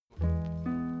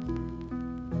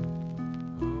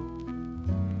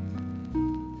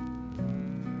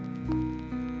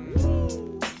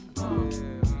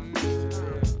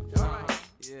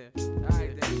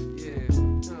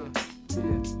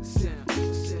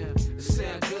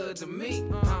to me.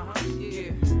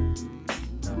 Yeah.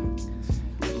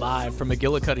 Live from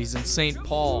McGillicuddy's in St.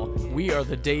 Paul, we are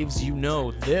the Daves you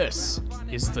know. This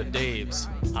is the Daves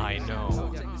I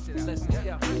know.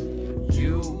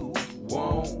 You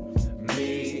want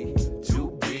me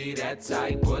to be that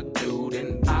type of dude,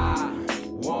 and I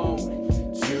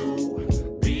want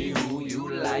to be who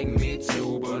you like me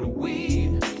to, but we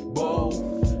both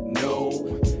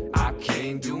know I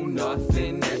can't do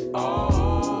nothing at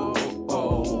all.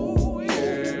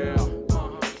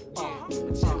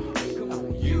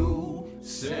 You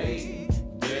say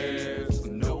there's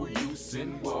no use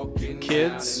in walking.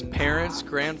 Kids, parents,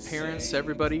 grandparents,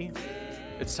 everybody,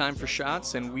 it's time for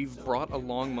shots, and we've brought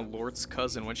along Malort's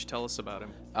cousin. Why don't you tell us about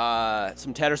him?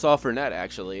 Some Tattersall Fernet,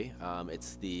 actually.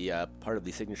 It's the part of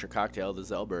the signature cocktail, the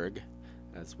Zellberg,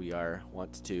 as we are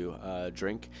wont to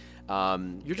drink.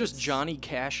 You're just Johnny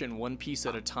Cash in one piece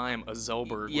at a time, a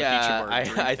Zellberg with each of Yeah, our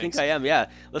drink I things. think I am, yeah.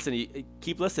 Listen, you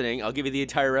keep listening. I'll give you the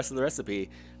entire rest of the recipe.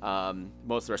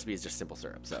 Most of the recipe is just simple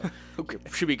syrup, so Okay.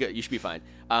 should be good. You should be fine.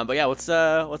 But yeah,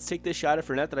 let's take this shot of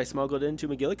Fernet that I smuggled into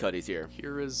McGillicuddy's here.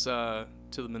 Here is to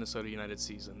the Minnesota United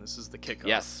season. This is the kickoff.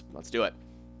 Yes, let's do it.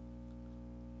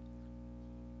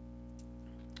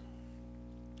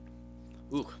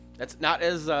 Ooh, that's not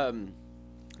as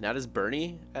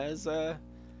burny as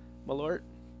Malort.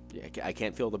 Yeah, I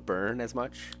can't feel the burn as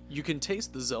much. You can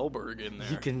taste the Zellberg in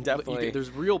there. You can definitely.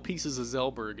 There's real pieces of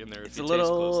Zellberg in there. It's a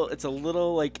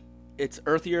little like it's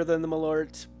earthier than the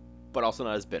Malort, but also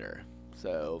not as bitter.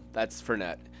 So that's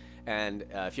Fernet. And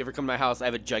if you ever come to my house, I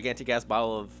have a gigantic ass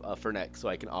bottle of Fernet, so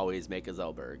I can always make a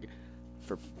Zellberg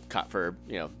for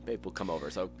people come over.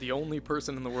 So The only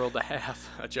person in the world to have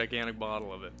a gigantic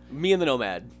bottle of it. me and the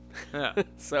Nomad. Yeah.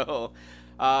 So,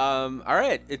 all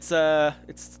right, it's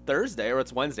Thursday, or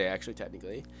it's Wednesday actually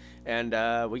technically, and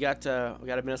we got a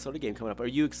Minnesota game coming up. Are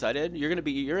you excited?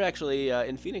 You're actually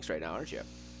in Phoenix right now, aren't you?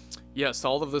 Yes,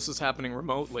 all of this is happening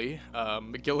remotely.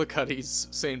 McGillicuddy's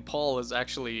St. Paul is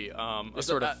actually a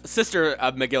sort of... sister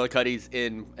of McGillicuddy's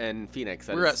in Phoenix.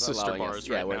 We're at sister bars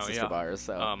right now. We're at sister bars.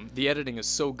 So. The editing is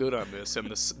so good on this,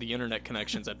 and the internet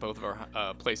connections at both of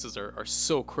our places are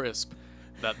so crisp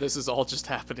that this is all just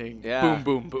happening. Yeah. Boom,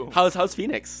 boom, boom. How's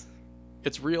Phoenix?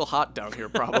 It's real hot down here,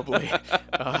 probably.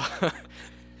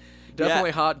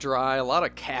 Definitely hot, dry, a lot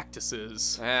of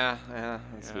cactuses. Yeah,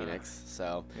 it's Phoenix.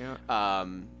 So, Yeah.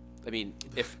 I mean,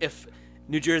 if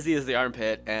New Jersey is the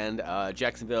armpit and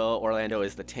Jacksonville, Orlando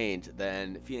is the taint,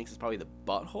 then Phoenix is probably the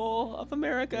butthole of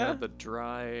America. Yeah, the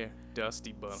dry,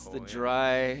 dusty butthole. It's the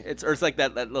dry. It's like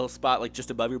that little spot like just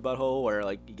above your butthole where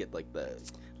like you get like the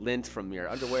lint from your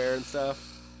underwear and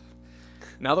stuff.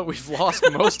 Now that we've lost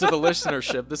most of the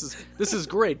listenership, this is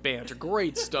great banter,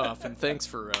 great stuff, and thanks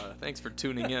for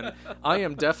tuning in. I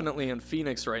am definitely in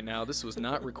Phoenix right now. This was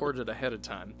not recorded ahead of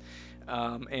time.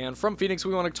 And from Phoenix,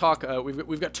 we want to talk.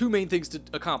 We've got two main things to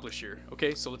accomplish here.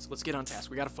 Okay, so let's get on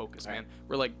task. We got to focus, man.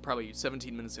 We're like probably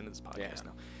 17 minutes into this podcast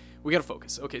now. We got to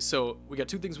focus. Okay, so we got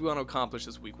two things we want to accomplish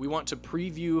this week. We want to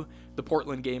preview the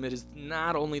Portland game. It is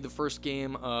not only the first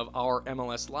game of our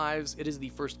MLS lives, it is the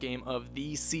first game of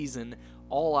the season.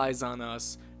 All eyes on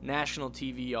us, national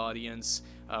TV audience.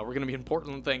 We're going to be in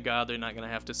Portland, thank God. They're not going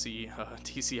to have to see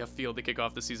TCF Field to kick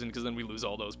off the season, because then we lose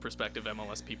all those prospective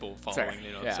MLS people following.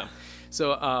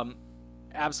 So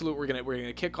absolute. We're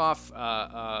gonna kick off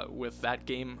with that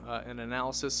game and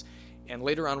analysis. And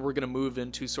later on, we're going to move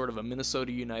into sort of a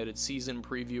Minnesota United season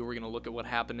preview. We're going to look at what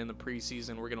happened in the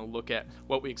preseason. We're going to look at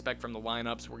what we expect from the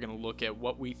lineups. We're going to look at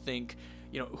what we think,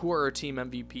 who are our team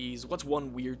MVPs, what's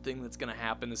one weird thing that's going to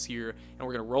happen this year, and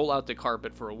we're going to roll out the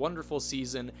carpet for a wonderful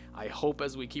season. I hope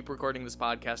as we keep recording this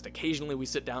podcast, occasionally we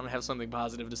sit down and have something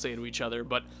positive to say to each other,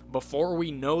 but before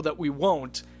we know that we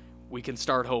won't, we can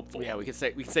start hopeful. Yeah, we can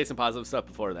say some positive stuff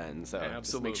before then, so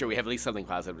just make sure we have at least something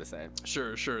positive to say.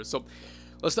 Sure. So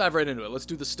let's dive right into it. Let's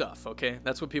do the stuff, okay?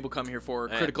 That's what people come here for,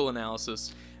 critical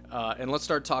analysis. And let's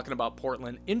start talking about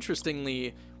Portland.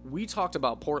 Interestingly, we talked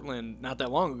about Portland not that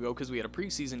long ago because we had a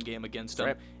preseason game against them.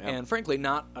 Right. Yeah. And frankly,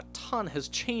 not a ton has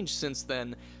changed since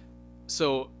then.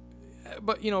 So,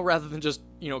 but, rather than just,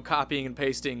 copying and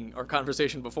pasting our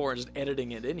conversation before and just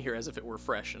editing it in here as if it were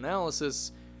fresh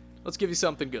analysis, let's give you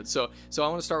something good. So I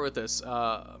want to start with this.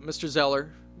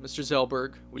 Mr.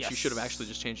 Zellberg, which you should have actually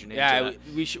just changed your name to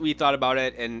that. We thought about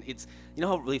it, and it's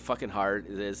how really fucking hard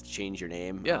it is to change your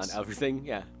name on everything.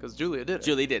 Yeah, because Julia did it.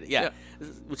 Julie did it. Yeah,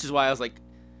 which is why I was like,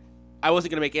 I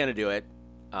wasn't gonna make Anna do it,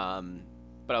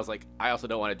 but I was like, I also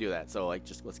don't want to do that. So like,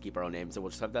 just let's keep our own names, and we'll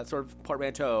just have that sort of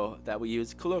portmanteau that we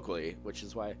use colloquially, which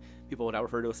is why people would now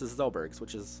refer to us as Zellbergs,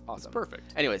 which is awesome. That's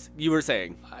perfect. Anyways, you were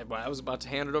saying. I was about to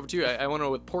hand it over to you. I want to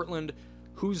know with Portland,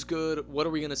 Who's good? What are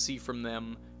we going to see from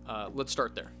them? Let's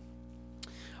start there.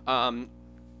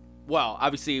 Well,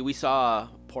 obviously we saw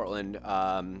Portland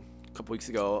a couple weeks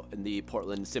ago in the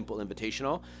Portland Simple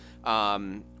Invitational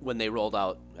when they rolled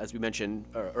out, as we mentioned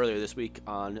earlier this week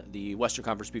on the Western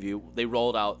Conference preview, they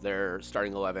rolled out their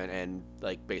starting 11 and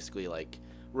basically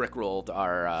rickrolled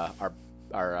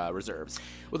our reserves.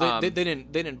 Well, they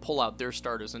didn't pull out their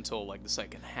starters until the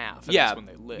second half. And Yeah, that's when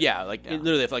they lit. Yeah,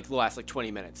 literally for the last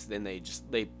 20 minutes. Then they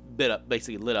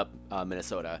basically lit up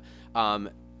Minnesota.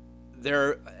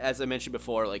 Their, as I mentioned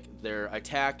before, their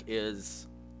attack is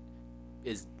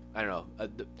I don't know.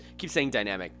 Keep saying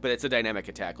dynamic, but it's a dynamic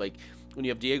attack. When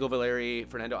you have Diego Valeri,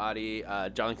 Fernando Adi,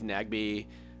 Darlington Nagbe,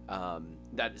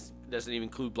 that doesn't even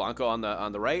include Blanco on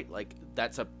the right.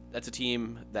 That's a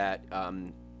team that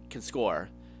can score.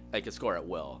 They can score at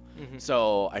will. Mm-hmm.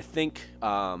 So I think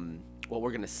what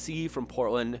we're gonna see from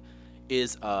Portland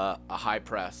is a high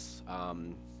press.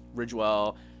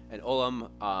 Ridgewell and Olam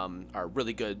are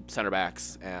really good center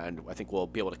backs, and I think we'll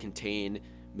be able to contain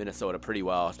Minnesota pretty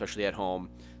well, especially at home,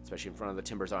 especially in front of the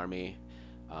Timbers Army.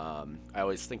 I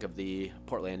always think of the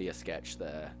Portlandia sketch,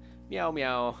 the meow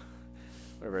meow,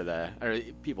 whatever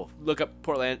people look up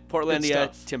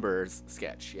Portlandia Timbers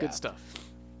sketch. Yeah. Good stuff.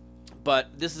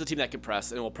 But this is a team that can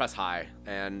press and will press high,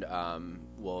 and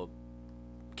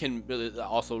can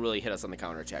really hit us on the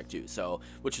counterattack too. So,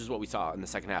 which is what we saw in the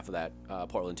second half of that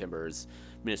Portland Timbers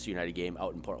Minnesota United game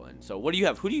out in Portland. So, what do you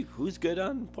have? Who's good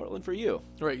on Portland for you?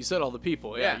 Right, you said all the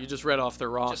people. Yeah, you just read off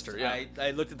their roster.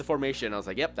 I looked at the formation. I was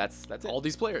like, yep, that's it. All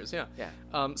these players. Yeah.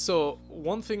 So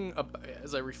one thing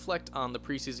as I reflect on the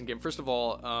preseason game, first of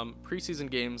all, preseason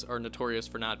games are notorious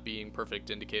for not being perfect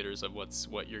indicators of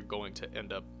what you're going to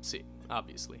end up seeing.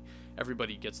 Obviously,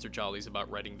 everybody gets their jollies about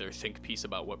writing their think piece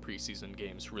about what preseason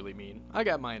games really mean. I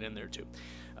got mine in there too.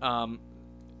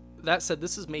 That said,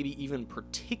 this is maybe even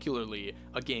particularly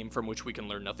a game from which we can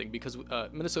learn nothing because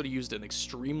Minnesota used an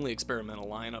extremely experimental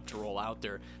lineup to roll out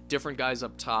there. Different guys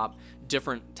up top,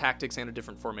 different tactics and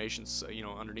different formations,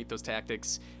 underneath those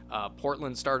tactics.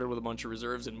 Portland started with a bunch of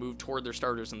reserves and moved toward their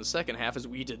starters in the second half as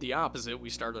we did the opposite.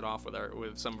 We started off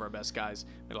with some of our best guys,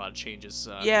 made a lot of changes.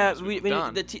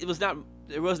 It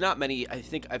was not many. I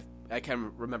think I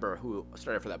can't remember who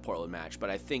started for that Portland match, but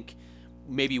I think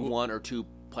maybe one or two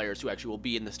players who actually will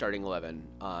be in the starting 11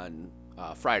 on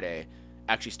Friday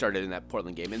actually started in that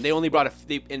Portland game, and they only brought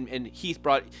and Heath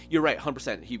brought. You're right,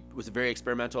 100%. He was very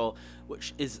experimental,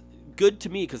 which is good to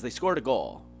me because they scored a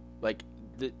goal.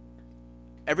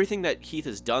 Everything that Heath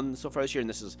has done so far this year, and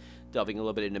this is delving a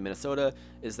little bit into Minnesota,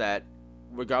 is that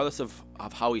regardless of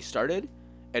how he started,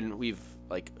 and we've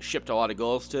shipped a lot of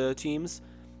goals to teams,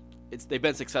 they've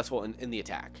been successful in the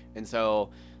attack, and so.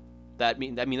 That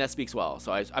speaks well.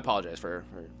 So I apologize for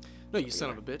no, you son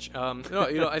of a bitch.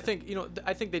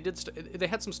 I think they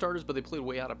had some starters, but they played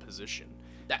way out of position.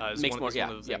 That makes more. One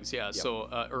of the things. Yeah. So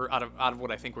or out of what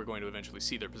I think we're going to eventually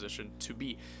see their position to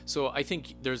be. So I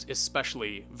think there's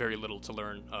especially very little to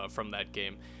learn from that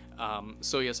game.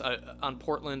 So yes, on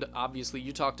Portland, obviously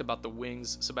you talked about the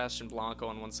wings, Sebastian Blanco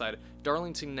on one side,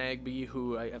 Darlington Nagbe,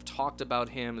 who I have talked about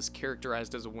him, is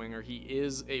characterized as a winger. He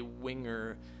is a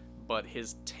winger. But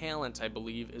his talent, I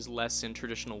believe, is less in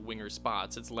traditional winger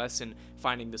spots. It's less in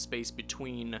finding the space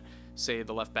between, say,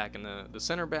 the left back and the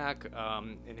center back.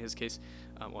 In his case,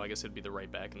 I guess it'd be the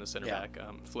right back and the center back,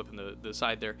 flipping the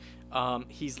side there.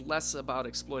 He's less about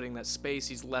exploiting that space.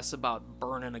 He's less about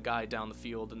burning a guy down the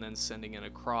field and then sending it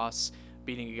across,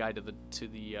 beating a guy to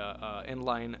the end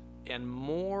line. And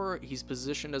more, he's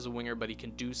positioned as a winger, but he can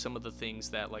do some of the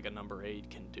things that a number 8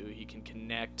 can do. He can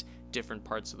connect different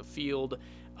parts of the field.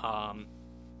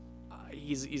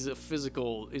 He's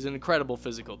an incredible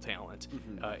physical talent,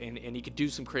 and he could do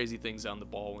some crazy things on the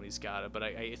ball when he's got it. But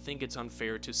I think it's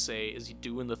unfair to say, is he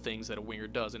doing the things that a winger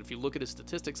does? And if you look at his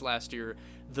statistics last year,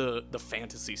 the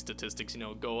fantasy statistics,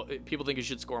 people think he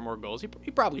should score more goals.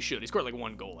 He probably should. He scored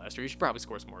 1 goal last year. He should probably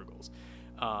score some more goals.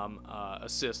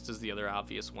 Assists is the other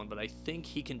obvious one, but I think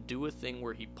he can do a thing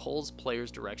where he pulls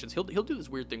players' directions. He'll do this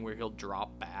weird thing where he'll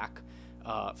drop back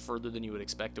further than you would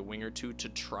expect a winger to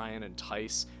try and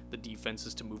entice the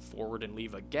defenses to move forward and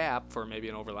leave a gap for maybe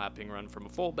an overlapping run from a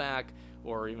fullback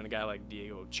or even a guy like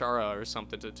Diego Chara or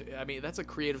something. I mean, that's a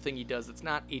creative thing he does. It's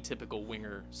not atypical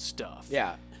winger stuff.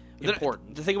 Yeah.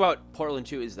 Important. The thing about Portland,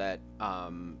 too, is that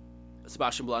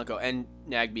Sebastian Blanco and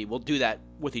Nagbe will do that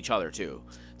with each other, too.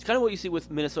 It's kind of what you see with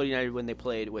Minnesota United when they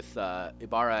played with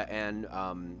Ibarra and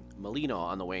Molino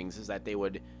on the wings, is that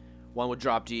one would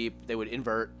drop deep, they would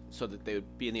invert so that they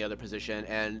would be in the other position,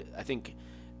 and I think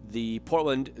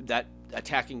that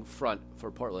attacking front for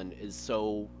Portland is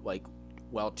so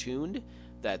well tuned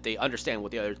that they understand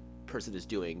what the other person is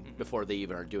doing before they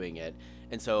even are doing it.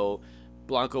 And so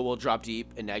Blanco will drop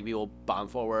deep and Nagby will bomb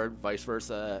forward, vice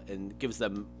versa, and gives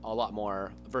them a lot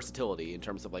more versatility in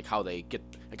terms of like how they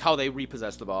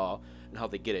repossess the ball and how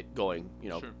they get it going,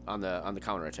 Sure. on the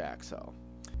counterattack. So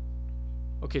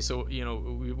Okay, so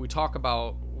we talk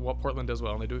about what Portland does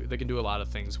well, and they can do a lot of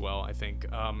things well, I think.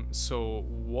 So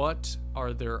what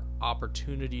are their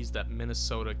opportunities that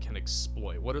Minnesota can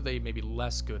exploit? What are they maybe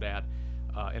less good at,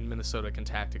 and Minnesota can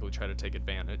tactically try to take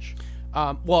advantage?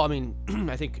 Well, I mean,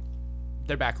 I think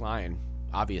their back line,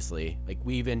 obviously. Like,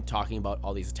 we've been talking about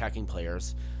all these attacking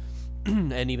players,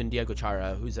 and even Diego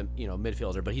Chara, who's a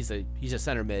midfielder, but he's a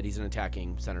center mid. He's an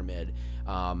attacking center mid.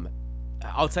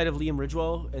 Outside of Liam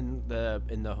Ridgewell in the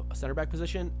center back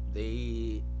position,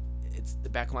 the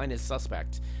back line is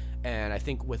suspect, and I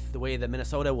think with the way that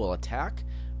Minnesota will attack,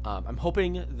 I'm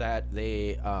hoping that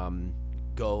they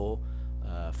go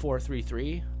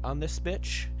 4-3-3 on this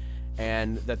pitch,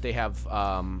 and that they have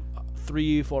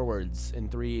 3 forwards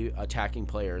and 3 attacking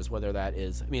players. Whether that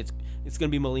is, I mean, it's going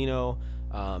to be Molino,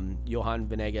 Johan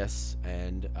Venegas,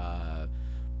 and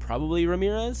probably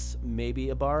Ramirez, maybe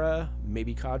Ibarra,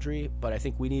 maybe Kadri, but I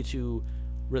think we need to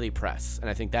really press, and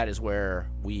I think that is where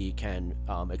we can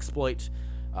exploit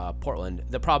Portland.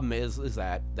 The problem is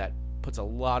that puts a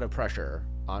lot of pressure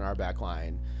on our back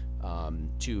line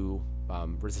to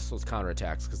resist those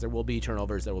counterattacks, because there will be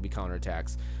turnovers, there will be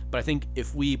counterattacks. But I think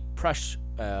if we pressure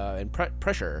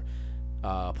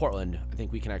Portland, I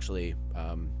think we can actually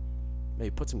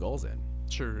maybe put some goals in.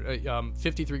 Sure.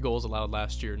 53 goals allowed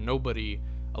last year. Nobody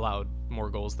allowed more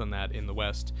goals than that in the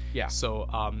West. Yeah. So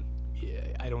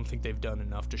I don't think they've done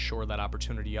enough to shore that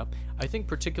opportunity up. I think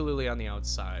particularly on the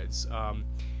outsides.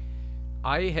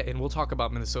 And we'll talk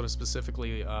about Minnesota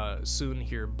specifically soon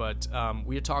here, but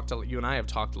you and I have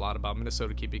talked a lot about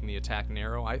Minnesota keeping the attack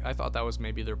narrow. I thought that was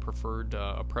maybe their preferred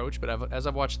approach, but as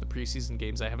I've watched the preseason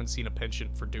games, I haven't seen a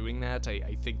penchant for doing that.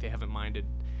 I think they haven't minded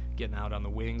getting out on the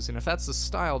wings, and if that's the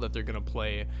style that they're going to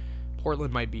play,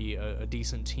 Portland might be a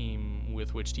decent team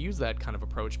with which to use that kind of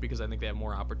approach, because I think they have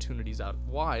more opportunities out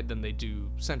wide than they do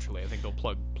centrally. I think they'll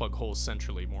plug holes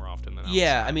centrally more often than outside.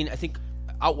 Yeah, I mean, I think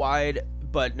out wide,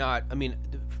 but not. I mean,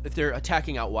 if they're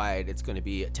attacking out wide, it's going to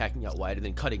be attacking out wide and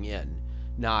then cutting in,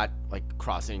 not like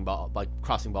crossing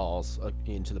balls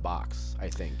into the box, I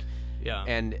think. Yeah.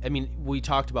 And I mean, we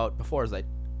talked about before is that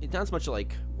it's not so much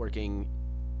like working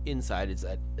inside. It's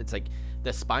that it's like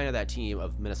the spine of that team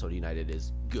of Minnesota United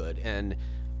is good, and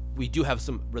we do have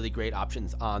some really great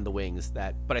options on the wings.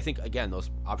 But I think again,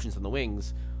 those options on the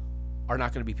wings are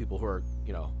not going to be people who are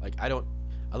like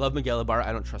I love Miguel Ibarra.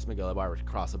 I don't trust Miguel Ibarra to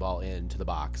cross the ball into the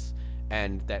box,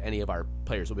 and that any of our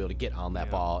players will be able to get on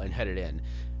that ball and head it in.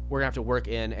 We're gonna have to work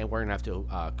in, and we're gonna have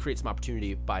to create some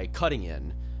opportunity by cutting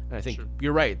in. And I think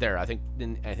you're right there. I think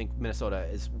Minnesota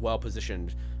is well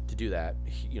positioned to do that,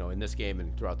 in this game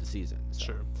and throughout the season. So.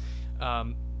 Sure.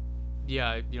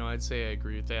 Yeah, I'd say I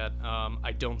agree with that.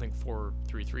 I don't think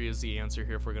 4-3-3 is the answer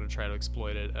here if we're going to try to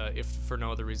exploit it. If for no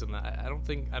other reason, I don't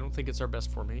think it's our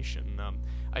best formation.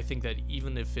 I think that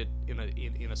even if it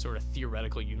in a sort of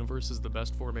theoretical universe is the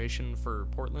best formation for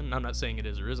Portland, I'm not saying it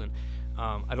is or isn't.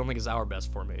 I don't think it's our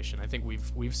best formation. I think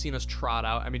we've seen us trot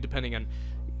out. I mean, depending on.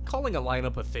 Calling a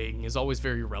lineup a thing is always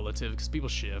very relative because people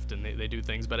shift and they do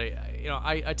things, but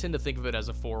I tend to think of it as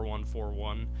a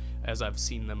 4-1-4-1 as I've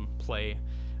seen them play.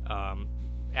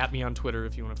 At me on Twitter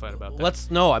if you want to fight about that.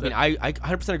 I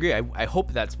 100% agree. I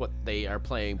hope that's what they are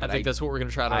playing. But I think that's what we're going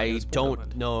to try to. I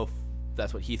don't know if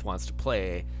that's what Heath wants to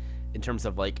play in terms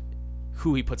of like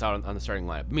who he puts out on the starting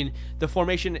lineup. I mean, the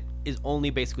formation is only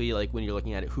basically like when you're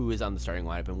looking at it, who is on the starting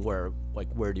lineup and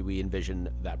where do we envision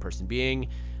that person being.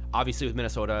 Obviously, with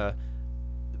Minnesota,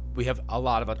 we have a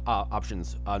lot of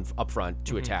options up front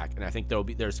to attack, and I think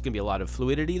there's going to be a lot of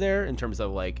fluidity there in terms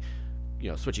of like,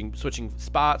 switching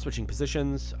spots, switching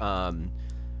positions,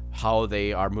 how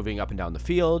they are moving up and down the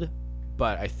field.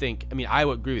 But I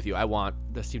would agree with you. I want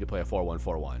this team to play a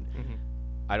 4-1-4-1.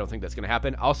 I don't think that's going to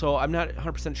happen. Also, I'm not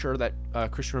 100% sure that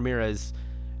Christian Ramirez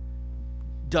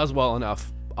does well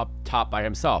enough up top by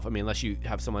himself. I mean, unless you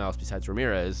have someone else besides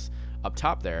Ramirez up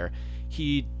top there,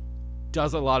 he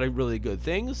does a lot of really good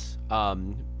things,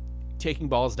 taking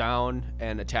balls down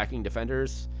and attacking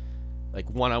defenders, like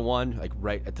one-on-one, like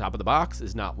right at the top of the box,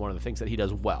 is not one of the things that he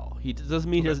does well. He doesn't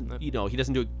mean he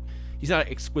doesn't do it. He's not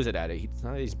exquisite at it.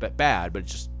 He's bad, but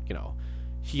it's just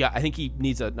I think he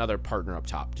needs another partner up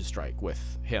top to strike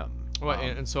with him. Well,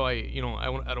 and so I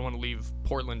don't want to leave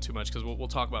Portland too much because we'll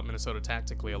talk about Minnesota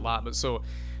tactically a lot. But so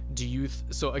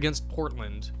so against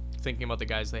Portland, thinking about the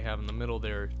guys they have in the middle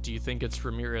there, do you think it's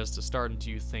Ramirez to start, and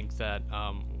do you think that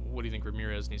what do you think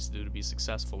Ramirez needs to do to be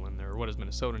successful in there? Or what does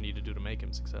Minnesota need to do to make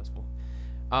him successful?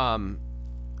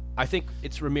 I think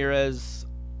it's Ramirez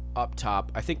up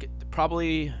top. I think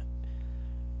probably,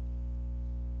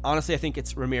 honestly, I think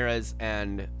it's Ramirez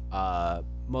and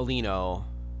Molino.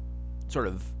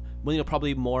 Molino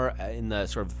probably more in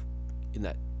that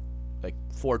like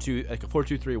 4-2, like a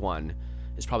 4-2-3-1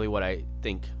 is probably what I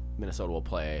think Minnesota will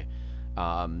play,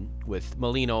 with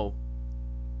Molino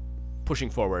pushing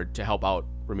forward to help out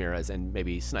Ramirez and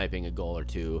maybe sniping a goal or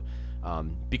two,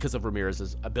 because of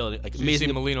Ramirez's ability. Like, So you see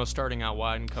Molino starting out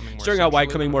wide and coming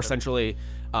more centrally.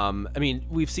 I mean,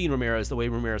 we've seen Ramirez, the way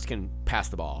Ramirez can pass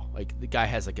the ball. Like, the guy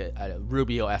has like a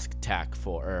Rubio-esque knack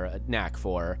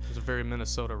for. It's a very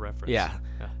Minnesota reference. Yeah.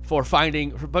 For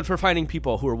finding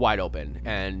people who are wide open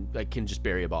and like can just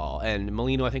bury a ball. And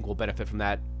Molino, I think, will benefit from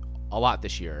that a lot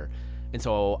this year. And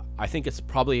so I think it's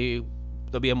probably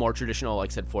there'll be a more traditional,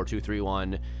 like I said,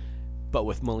 4-2-3-1, but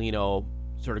with Molino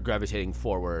sort of gravitating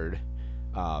forward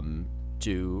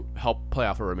to help play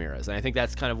off of Ramirez. And I think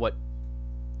that's kind of what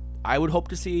I would hope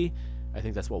to see. I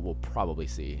think that's what we'll probably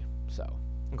see. So.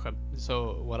 Okay.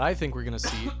 So what I think we're going to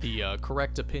see, the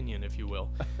correct opinion, if you will,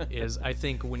 is I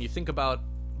think when you think about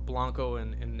Blanco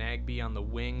and Nagbe on the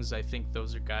wings, I think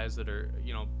those are guys that are,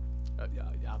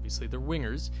 obviously they're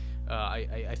wingers.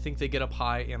 I think they get up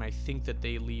high, and I think that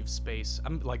they leave space.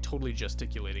 I'm like totally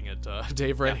gesticulating at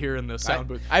Dave right here in the sound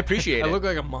booth. I appreciate it. I look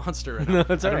like a monster right now. No,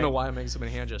 that's I all don't right. know why I'm making so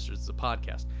many hand gestures. It's a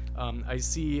podcast. I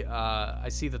see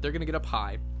that they're going to get up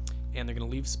high, and they're going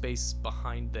to leave space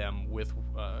behind them with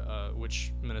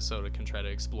which Minnesota can try to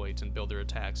exploit and build their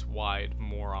attacks wide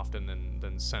more often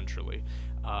than centrally.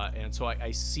 And so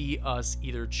I see us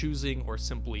either choosing or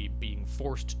simply being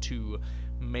forced to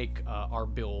make our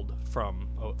build from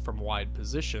wide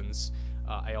positions.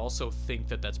 I also think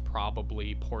that that's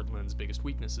probably Portland's biggest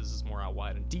weaknesses is more out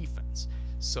wide in defense.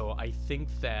 So I think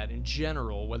that in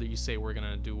general, whether you say we're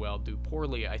going to do well, do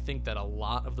poorly, I think that a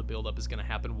lot of the buildup is going to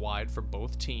happen wide for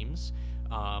both teams.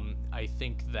 I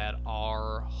think that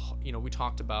we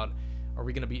talked about, are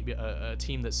we going to be a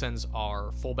team that sends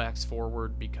our fullbacks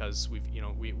forward because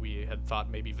we had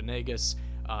thought maybe Venegas,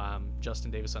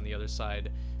 Justin Davis on the other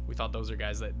side. We thought those are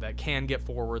guys that can get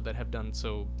forward, that have done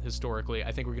so historically.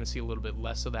 I think we're going to see a little bit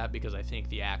less of that because I think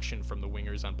the action from the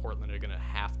wingers on Portland are going to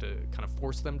have to kind of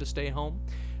force them to stay home.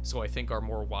 So I think our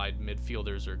more wide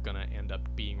midfielders are going to end up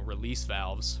being release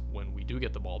valves when we do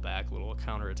get the ball back, a little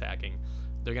counterattacking.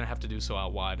 They're going to have to do so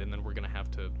out wide, and then we're going to have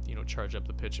to, charge up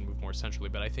the pitch and move more centrally.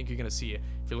 But I think you're going to see, if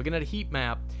you're looking at a heat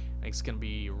map, I think it's going to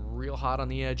be real hot on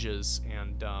the edges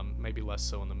and maybe less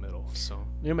so in the middle. So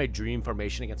My dream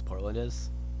formation against Portland is?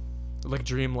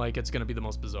 Dream like it's going to be the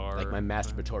most bizarre. Like my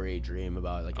masturbatory dream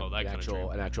about like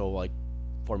an actual like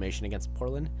formation against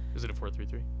Portland. Is it a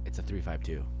 4-3-3? It's a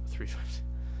 3-5-2. 3-5.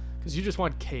 Because you just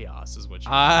want chaos, is what you.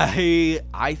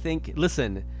 I think.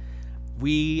 Listen,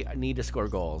 we need to score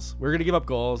goals. We're gonna give up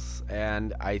goals,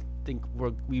 and I think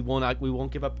we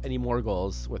won't give up any more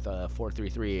goals with a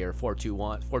 4-3-3 or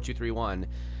 4-2-1, 4-2-3-1.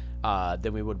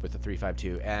 Than we would with the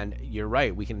 3-5-2. And you're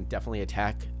right, we can definitely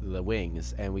attack the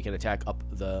wings and we can attack up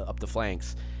the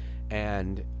flanks.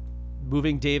 And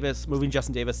moving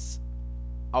Justin Davis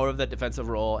out of that defensive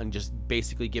role and just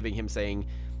basically giving him saying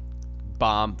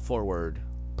bomb forward,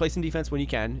 play some defense when you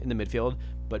can in the midfield,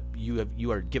 but you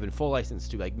are given full license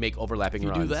to like make overlapping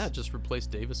runs. If you do that, just replace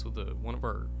Davis with one of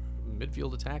our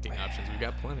midfield attacking options. We've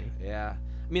got plenty. Yeah.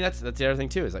 I mean, that's the other thing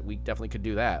too, is like we definitely could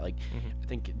do that. Like, I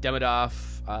think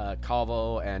Demidov,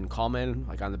 Calvo, and Kallman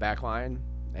like on the back line,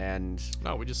 and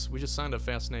no, we just signed a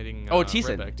fascinating.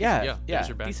 Thiessen, right yeah,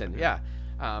 Thiessen, yeah.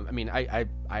 I mean,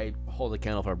 I hold a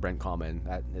candle for Brent Kallman.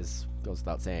 That goes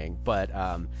without saying, but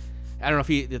I don't know if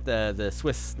the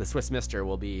Swiss Mister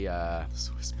will be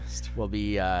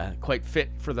quite fit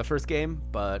for the first game,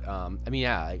 but I mean,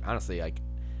 yeah, honestly, like.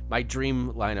 My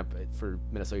dream lineup for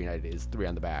Minnesota United is 3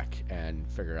 on the back and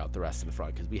figure out the rest in the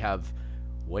front because we have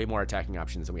way more attacking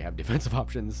options than we have defensive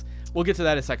options. We'll get to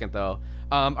that in a second, though.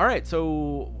 All right,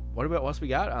 so what else we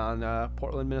got on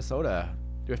Portland, Minnesota?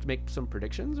 Do we have to make some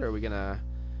predictions, or are we gonna?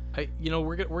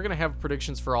 We're gonna have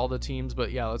predictions for all the teams,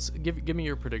 but yeah, let's give me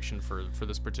your prediction for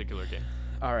this particular game.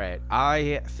 All right,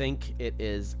 I think it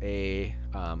is I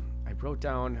wrote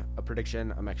down a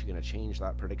prediction. I'm actually gonna change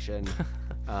that prediction.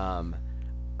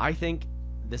 I think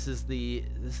is this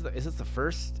the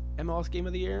first MLS game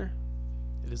of the year?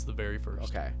 It is the very first.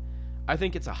 Okay. I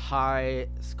think it's a high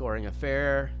scoring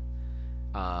affair.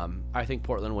 I think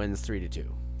Portland wins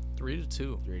 3-2.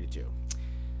 3-2. 3-2.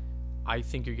 I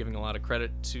think you're giving a lot of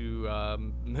credit to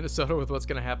Minnesota with what's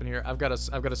going to happen here. I've got us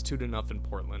 2-0 in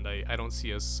Portland. I don't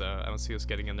see us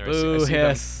getting in there. Boo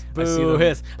hiss. Boo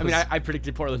hiss. I mean, I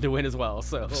predicted Portland to win as well.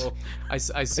 So I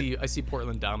see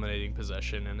Portland dominating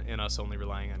possession and us only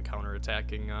relying on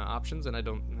counterattacking options. And I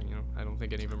don't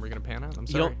think any of them are going to pan out. I'm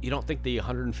sorry. You don't think the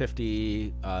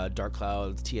 150 Dark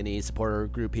Clouds TNE supporter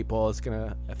group people is going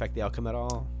to affect the outcome at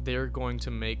all? They're going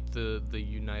to make the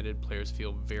United players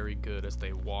feel very good as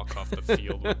they walk off the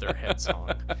field with their heads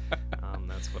hung.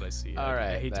 That's what I see. All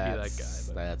right, I hate to be that guy.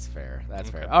 But. That's fair. That's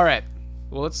fair. All right.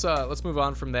 Well, let's move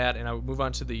on from that, and I will move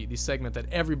on to the segment that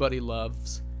everybody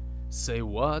loves. Say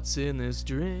what's in this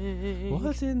drink?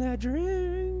 What's in that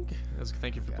drink?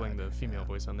 Thank you for playing the female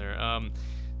voice on there.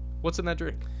 What's in that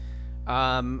drink?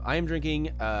 I am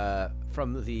drinking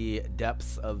from the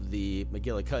depths of the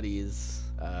McGillicuddy's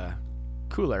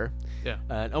cooler. Yeah.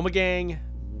 An Omegang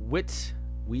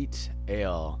wheat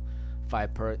ale,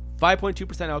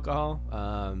 5.2% alcohol.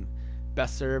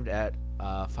 Best served at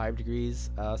 5 degrees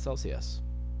Celsius.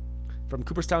 From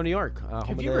Cooperstown, New York.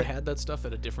 Have you ever had that stuff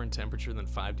at a different temperature than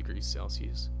 5 degrees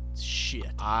Celsius?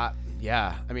 Shit.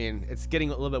 Yeah. I mean, it's getting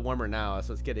a little bit warmer now,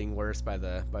 so it's getting worse by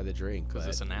the drink. Because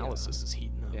this analysis is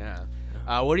heating up.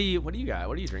 Yeah. What do you got?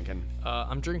 What are you drinking?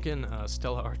 I'm drinking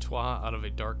Stella Artois out of a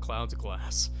Dark Clouds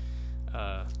glass.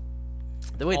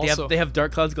 Wait, they have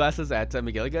Dark Clouds glasses at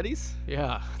McGillicuddy's?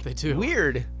 Yeah, they do.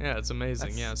 Weird. Yeah, it's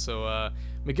amazing. Yeah, so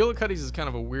McGillicuddy's is kind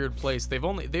of a weird place. They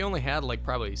only had like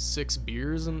probably 6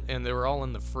 beers and they were all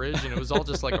in the fridge, and it was all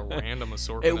just like a random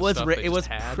assortment. It was of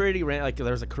stuff pretty random. Like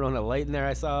there was a Corona Light in there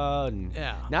I saw, and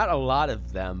not a lot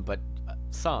of them, but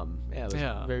some. Yeah,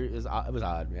 it was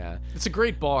odd. Yeah, it's a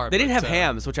great bar. They didn't have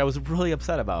hams, which I was really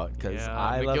upset about because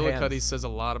I love hams. McGillicuddy's says a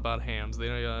lot about hams. They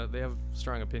have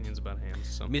strong opinions about hams.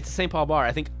 So. I mean, it's a St. Paul bar.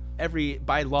 I think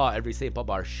by law every St. Paul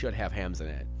bar should have hams in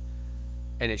it,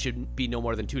 and it should be no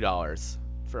more than $2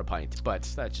 for a pint. But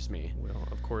that's just me. Well,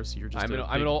 of course, you're just I'm an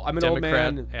Democrat old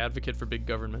man, advocate for big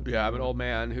government. Yeah, I'm an old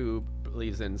man who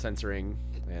believes in censoring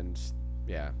and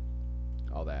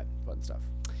all that fun stuff.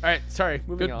 All right, sorry,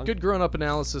 moving on. Good grown-up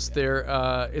analysis there.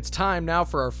 It's time now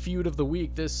for our feud of the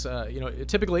week. This,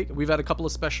 typically we've had a couple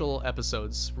of special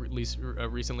episodes released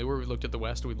recently where we looked at the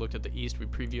West, we looked at the East, we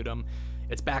previewed them.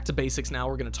 It's back to basics now.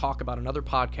 We're going to talk about another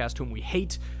podcast whom we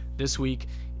hate this week.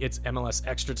 It's MLS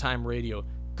Extra Time Radio.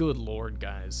 Good Lord,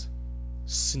 guys.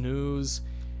 Snooze.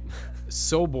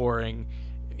 So boring.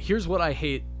 Here's what I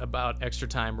hate about Extra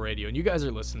Time Radio, and you guys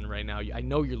are listening right now. I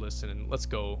know you're listening. Let's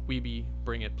go. Weeby,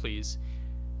 bring it, please.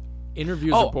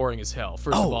 Interviews are boring as hell.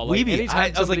 First of all, like, Weeby.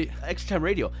 I was like, Extra Time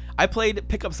Radio. I played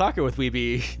pickup soccer with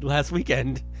Weeby last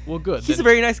weekend. Well, good. He's a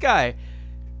very nice guy.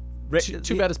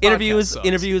 Too bad his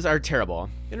interviews are terrible.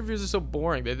 Interviews are so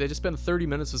boring. They just spend 30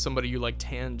 minutes with somebody you like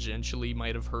tangentially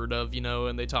might have heard of,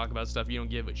 and they talk about stuff you don't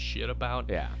give a shit about.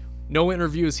 Yeah. No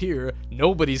interviews here.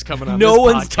 Nobody's coming on. No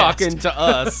this one's podcast. talking to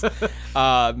us.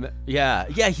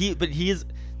 But he's,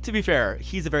 to be fair,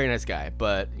 he's a very nice guy.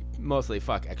 But mostly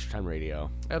fuck Extra Time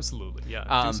Radio. Absolutely,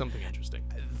 yeah. Do something interesting.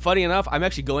 Funny enough, I'm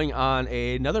actually going on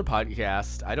another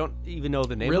podcast. I don't even know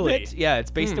the name of it. Yeah,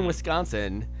 it's based in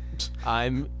Wisconsin.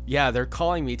 They're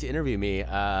calling me to interview me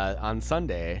on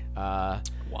Sunday.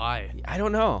 Why? I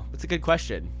don't know. It's a good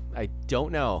question. I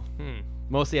don't know.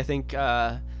 Mostly, I think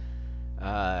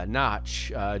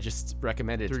Notch just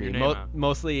recommended to me.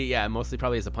 Mostly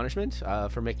probably as a punishment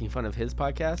for making fun of his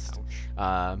podcast.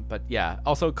 But yeah,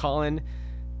 also Colin.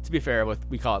 To be fair,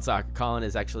 we call it soccer. Colin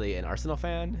is actually an Arsenal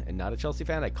fan and not a Chelsea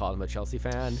fan. I called him a Chelsea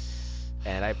fan,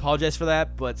 and I apologize for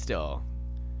that. But still,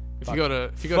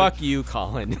 fuck you,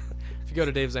 Colin. If you go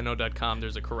to davesknow.com,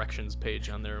 there's a corrections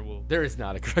page on there. There is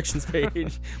not a corrections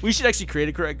page. We should actually create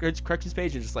a corrections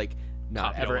page and just like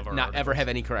not ever have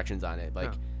any corrections on it.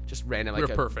 Like just random. We're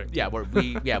perfect. Yeah,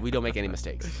 we don't make any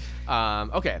mistakes.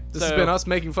 Okay. This has been us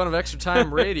making fun of Extra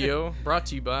Time Radio, brought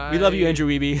to you by. We love you, Andrew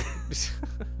Weeby.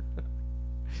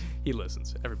 He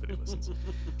listens. Everybody listens.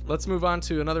 Let's move on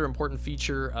to another important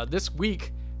feature. This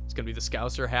week, it's going to be the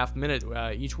Scouser Half Minute.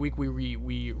 Each week, we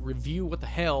review what the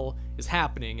hell is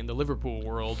happening in the Liverpool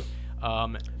world.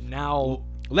 Now,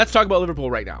 let's talk about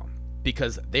Liverpool right now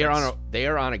because they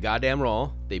are on a goddamn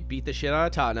roll. They beat the shit out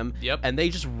of Tottenham. Yep. And they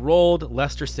just rolled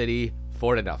Leicester City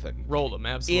 4-0. Rolled them,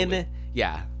 absolutely.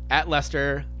 At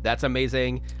Leicester. That's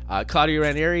amazing. Claudio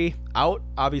Ranieri out,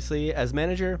 obviously, as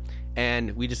manager.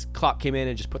 And Klopp came in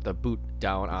and just put the boot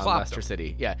down on Leicester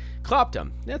City. Yeah, klopped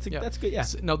him. That's good. Yeah.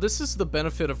 Now, this is the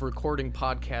benefit of recording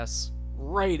podcasts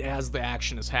right as the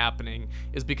action is happening,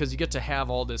 is because you get to have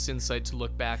all this insight to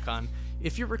look back on.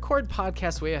 If you record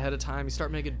podcasts way ahead of time, you start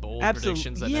making bold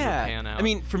predictions that never pan out. I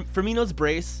mean, Firmino's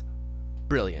brace,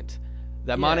 brilliant.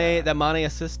 That Mane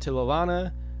assist to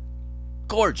Lallana,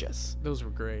 gorgeous. Those were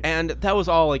great. And that was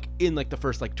all like in like the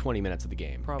first like 20 minutes of the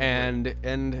game. Probably. And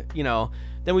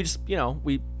then we just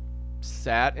we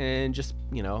sat and just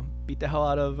beat the hell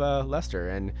out of Leicester,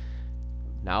 and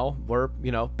now we're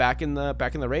back in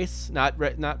the race. Not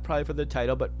probably for the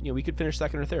title, but we could finish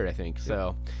second or third, I think.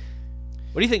 So.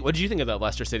 What do you think? What did you think of that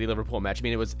Leicester City Liverpool match? I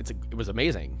mean, it was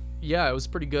amazing. Yeah, it was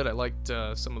pretty good. I liked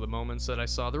some of the moments that I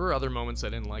saw. There were other moments I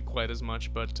didn't like quite as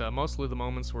much, but mostly the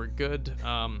moments were good.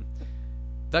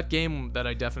 That game that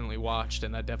I definitely watched,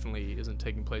 and that definitely isn't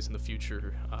taking place in the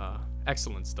future.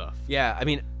 Excellent stuff. Yeah, I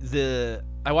mean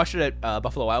I watched it at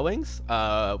Buffalo Wild Wings.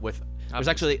 There's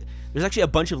actually a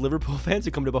bunch of Liverpool fans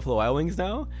who come to Buffalo Wild Wings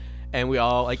now, and we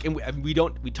all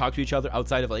we talk to each other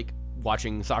outside of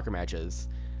watching soccer matches.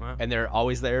 Wow. And they're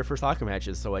always there for soccer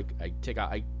matches. So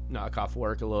I knock off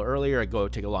work a little earlier. I go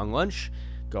take a long lunch,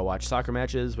 go watch soccer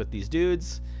matches with these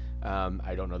dudes.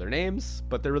 I don't know their names,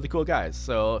 but they're really cool guys.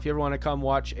 So if you ever want to come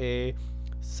watch a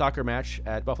soccer match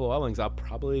at Buffalo Wild Wings, I'll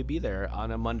probably be there on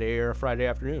a Monday or a Friday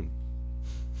afternoon.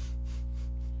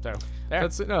 So there.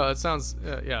 That sounds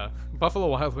Buffalo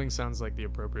Wild Wings sounds like the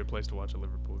appropriate place to watch a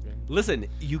Liverpool game. Listen,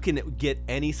 you can get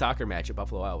any soccer match at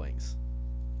Buffalo Wild Wings.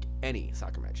 Any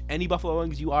soccer match, any Buffalo Wild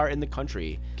Wings you are in the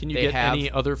country. Can you get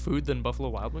any other food than Buffalo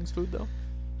Wild Wings food though?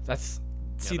 That's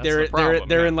problem,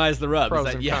 therein lies the rub.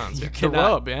 Pros and cons. You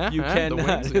cannot. You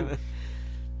cannot. The wings,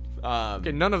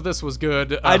 okay, none of this was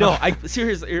good. I know.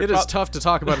 Seriously, it is tough to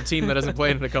talk about a team that hasn't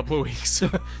played in a couple of weeks.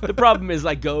 The problem is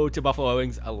I go to Buffalo Wild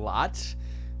Wings a lot,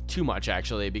 too much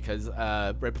actually, because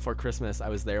right before Christmas I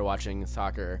was there watching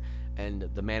soccer, and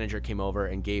the manager came over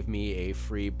and gave me a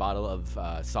free bottle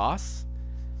of sauce.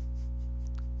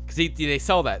 Because they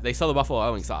sell that. They sell the Buffalo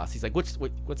Wild Wings sauce. He's like,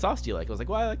 what sauce do you like? I was like,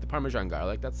 well, I like the Parmesan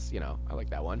garlic. That's, I like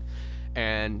that one.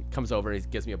 And comes over and he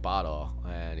gives me a bottle.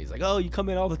 And he's like, oh, you come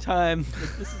in all the time.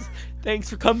 Thanks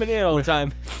for coming in all the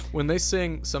time. When they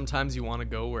sing Sometimes You Want to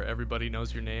Go Where Everybody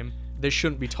Knows Your Name, they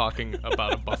shouldn't be talking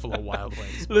about a Buffalo Wild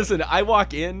Wings. Listen, I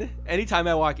walk in. Anytime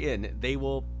I walk in, they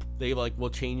will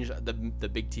change the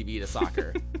big TV to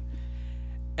soccer.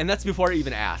 And that's before I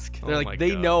even ask. They're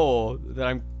they know that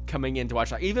I'm coming in to watch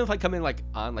soccer. Even if I come in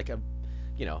on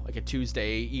a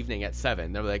Tuesday evening at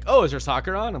 7, they're like, oh, is there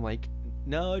soccer on? I'm like,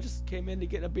 no, I just came in to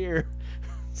get a beer.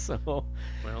 So well,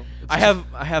 I'm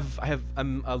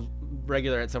a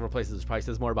regular at several places. It probably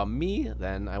says more about me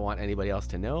than I want anybody else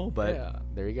to know, but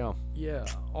there you go. Yeah,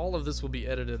 all of this will be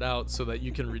edited out so that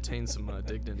you can retain some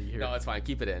dignity here. No, it's fine.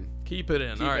 Keep it in. Keep it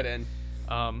in. Keep it in.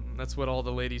 That's what all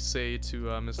the ladies say to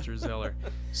Mr. Zeller.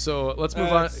 So let's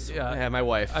move on. Yeah, my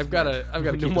wife. I've got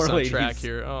to keep us on ladies. track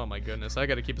here. Oh my goodness, I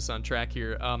got to keep us on track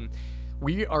here.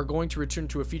 We are going to return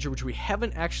to a feature which we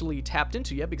haven't actually tapped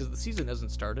into yet because the season hasn't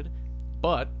started,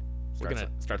 but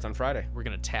starts on Friday. We're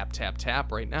gonna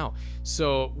tap right now.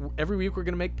 So every week we're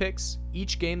gonna make picks.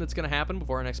 Each game that's gonna happen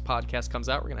before our next podcast comes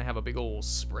out, we're gonna have a big old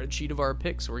spreadsheet of our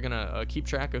picks. We're gonna keep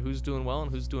track of who's doing well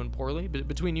and who's doing poorly. But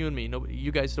between you and me,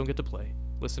 you guys don't get to play.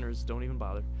 Listeners, don't even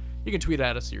bother. You can tweet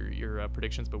at us your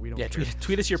predictions, but we don't. Yeah,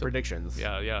 tweet us your predictions.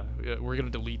 Yeah. We're gonna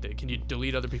delete it. Can you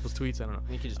delete other people's tweets? I don't know.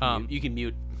 You can just you can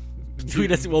mute.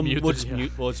 Tweet us. We'll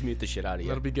just mute the shit out of you.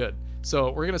 That'll be good.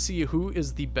 So we're gonna see who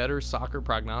is the better soccer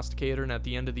prognosticator, and at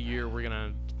the end of the year, we're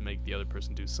gonna make the other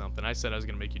person do something. I said I was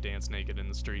gonna make you dance naked in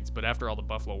the streets, but after all the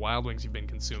Buffalo Wild Wings you've been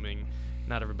consuming,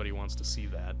 not everybody wants to see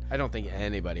that. I don't think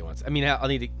anybody wants. I mean, I'll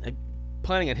need to.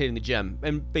 Planning on hitting the gym,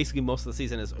 and basically most of the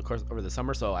season is of course over the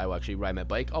summer, so I will actually ride my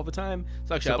bike all the time.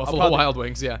 So actually, Buffalo Wild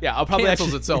Wings, yeah, I'll probably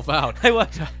cancels itself out. I will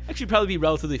actually probably be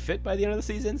relatively fit by the end of the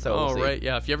season. So we'll see. Right,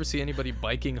 yeah. If you ever see anybody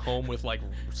biking home with like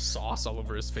sauce all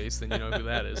over his face, then you know who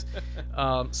that is.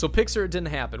 So Pixar, it didn't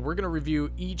happen. We're gonna review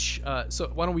each.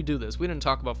 So why don't we do this? We didn't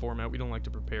talk about format. We don't like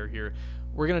to prepare here.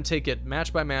 We're going to take it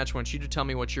match by match. I want you to tell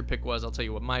me what your pick was. I'll tell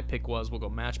you what my pick was. We'll go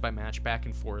match by match, back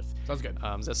and forth. Sounds good.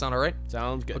 Does that sound all right?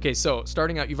 Sounds good. Okay, so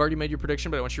starting out, you've already made your prediction,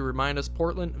 but I want you to remind us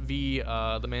Portland v.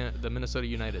 the Minnesota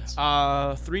Uniteds.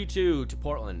 3-2 to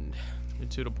Portland. 3-2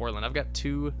 to Portland. I've got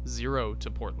 2-0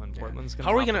 to Portland. Yeah. Portland's going to.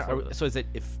 How are we going to? So is it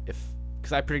if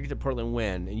because I predicted Portland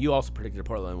win and you also predicted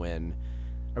Portland win?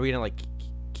 Are we going to like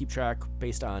keep track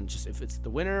based on just if it's the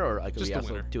winner or like just are we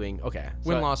the winner doing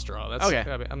win loss draw? That's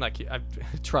okay. I mean, I'm not.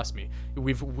 Trust me,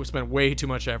 we've spent way too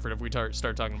much effort if we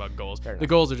start talking about goals. Fair the enough.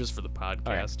 goals are just for the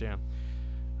podcast. Yeah.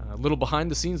 A little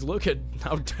behind the scenes look at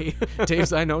how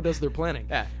Dave's I know does their planning.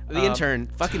 Yeah,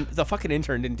 the fucking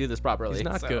intern didn't do this properly. He's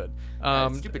not good.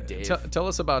 Stupid Dave. Tell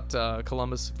us about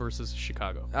Columbus versus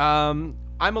Chicago.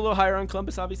 I'm a little higher on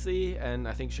Columbus, obviously, and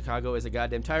I think Chicago is a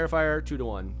goddamn tire fire.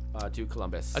 2-1 to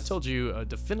Columbus. I told you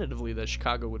definitively that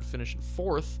Chicago would finish in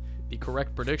fourth the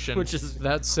correct prediction. Which is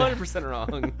that's 100%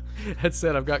 wrong. That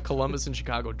said, I've got Columbus and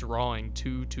Chicago drawing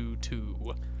 2-2-2.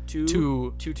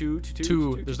 Two.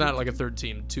 There's not like a third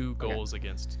team. 2 goals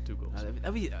against 2 goals.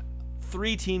 That'd be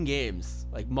 3-team games,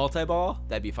 like multi-ball.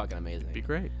 That'd be fucking amazing. Be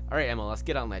great. All right, Emma, let's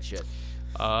get on that shit.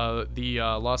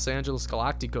 The Los Angeles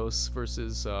Galacticos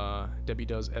versus Debbie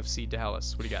Does FC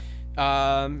Dallas. What do you got?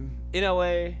 In LA,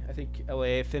 I think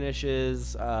LA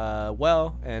finishes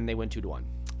well, and they win 2-1.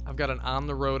 I've got an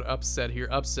on-the-road upset here.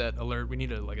 Upset alert. We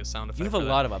need a sound effect. You have a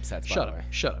lot of upsets, by the way.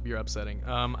 Shut up. You're upsetting.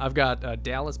 I've got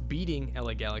Dallas beating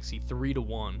LA Galaxy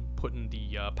 3-1, putting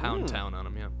the Pound Town on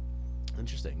them. Yeah.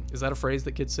 Interesting. Is that a phrase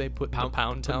that kids say? Put the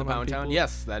Pound Town on people?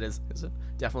 Yes, that is. Is it?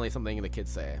 Definitely something the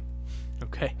kids say.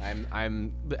 Okay.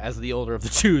 I'm as the older of the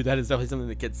two. That is definitely something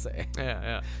the kids say.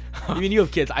 Yeah. I mean, you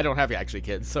have kids. I don't have actually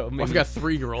kids, so maybe. I've got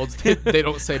 3-year-olds. They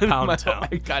don't say Pound Town.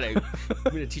 I'm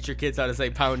gonna teach your kids how to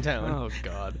say Pound Town. Oh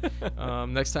God.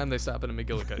 Next time they stop in a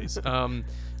McGillicuddy's.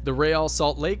 The Real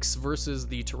Salt Lakes versus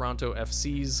the Toronto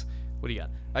FCs. What do you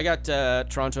got? I got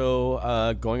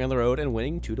Toronto going on the road and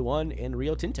winning 2-1 in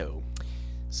Rio Tinto.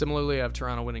 Similarly, I have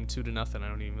Toronto winning 2-0. I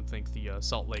don't even think the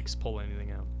Salt Lakes pull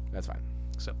anything out. That's fine.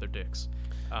 Except their dicks.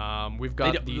 We've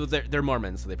got they're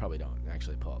Mormons, so they probably don't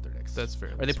actually pull out their dicks. That's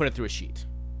fair. Or they put it through a sheet.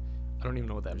 I don't even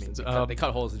know what that means. They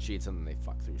cut holes in sheets and then they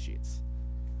fuck through sheets.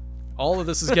 All of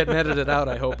this is getting edited out,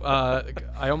 I hope.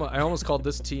 I almost called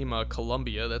this team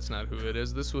Columbia. That's not who it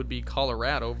is. This would be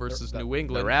Colorado versus New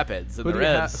England. The Rapids and the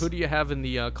Reds. Who do you have in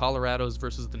the Colorados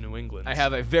versus the New Englands? I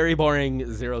have a very boring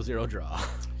 0-0 draw.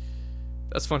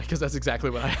 That's funny because that's exactly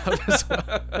what I have as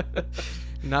well.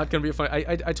 Not going to be a fun.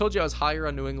 I told you I was higher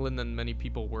on New England than many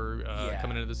people were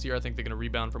coming into this year. I think they're going to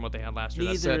rebound from what they had last year.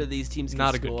 Neither of these teams can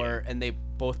not score, and they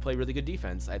both play really good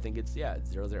defense. I think it's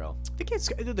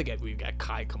 0-0. We got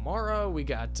Kai Kamara. We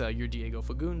got your Diego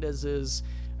Fagundez's.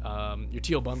 Your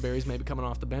Teal Bunbury's maybe coming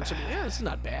off the bench. I mean, this is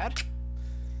not bad.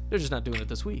 They're just not doing it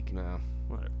this week. No.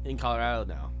 Whatever. In Colorado,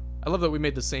 no. I love that we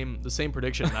made the same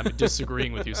prediction. And I'm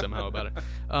disagreeing with you somehow about it.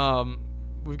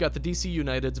 We've got the DC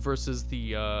Uniteds versus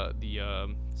the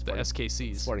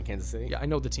SKCs. Sporting Kansas City. Yeah, I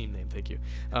know the team name. Thank you.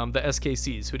 The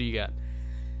SKCs. Who do you got?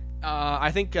 I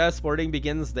think Sporting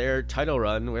begins their title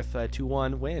run with a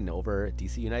 2-1 win over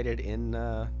DC United in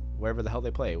wherever the hell they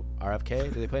play.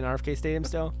 RFK? Do they play in RFK Stadium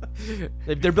still?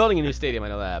 They're building a new stadium. I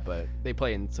know that, but they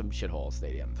play in some shithole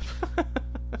stadium.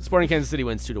 Sporting Kansas City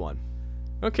wins 2-1.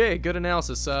 Okay, good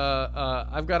analysis.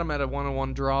 I've got them at a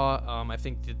 1-1 draw. I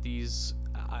think that these.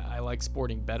 I like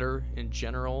Sporting better in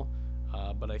general,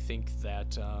 but I think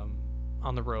that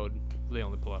on the road they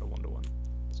only pull out a 1-1.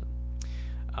 So,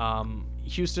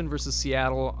 Houston versus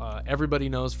Seattle. Everybody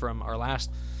knows from our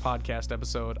last podcast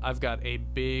episode, I've got a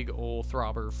big old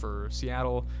throbber for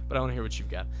Seattle, but I want to hear what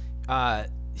you've got.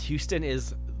 Houston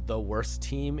is the worst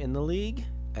team in the league,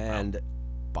 and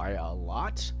by a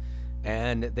lot,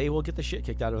 and they will get the shit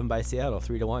kicked out of them by Seattle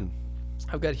 3-1.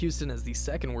 I've got Houston as the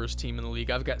second worst team in the league.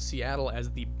 I've got Seattle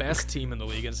as the best team in the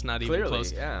league, and it's not even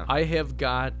close. Yeah. I have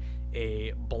got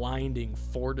a blinding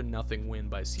 4-0 win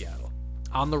by Seattle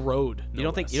on the road. You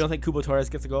don't think Kubo Torres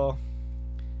gets a goal?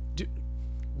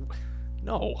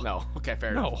 No. Okay,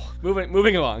 fair enough.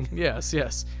 Moving along. Yes.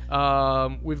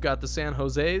 We've got the San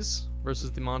Jose's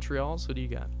versus the Montreals. Who do you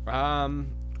got?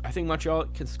 I think Montreal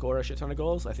can score a shit ton of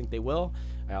goals. I think they will.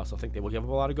 I also think they will give up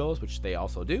a lot of goals, which they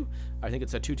also do. I think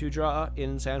it's a 2-2 draw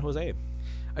in San Jose.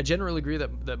 I generally agree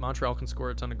that Montreal can score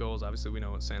a ton of goals. Obviously, we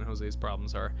know what San Jose's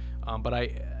problems are. But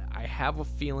I have a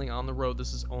feeling on the road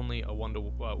this is only a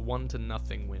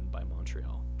 1-0 win by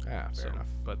Montreal. Yeah, fair enough.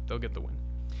 But they'll get the win.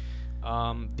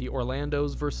 The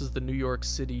Orlandos versus the New York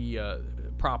City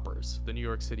Propers, the New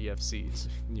York City FCs.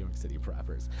 New York City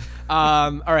Propers.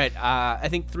 All right. I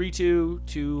think 3-2 to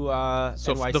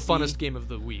so NYC. The funnest game of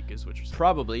the week is what you're saying.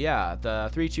 Probably, yeah.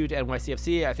 The 3-2 to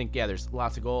NYCFC. I think, there's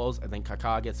lots of goals. I think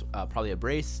Kaká gets probably a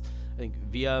brace. I think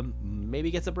Villa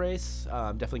maybe gets a brace.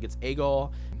 Definitely gets a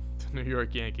goal. New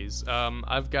York Yankees.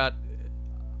 I've got.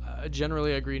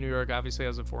 Generally, I agree. New York obviously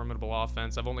has a formidable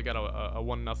offense. I've only got a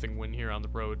 1-0 win here on the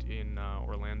road in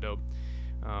Orlando.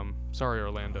 Sorry,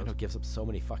 Orlando. Orlando gives up so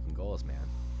many fucking goals, man.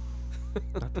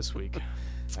 Not this week.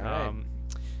 All right.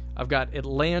 I've got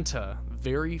Atlanta,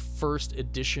 very first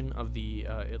edition of the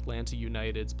Atlanta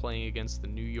Uniteds playing against the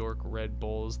New York Red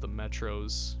Bulls, the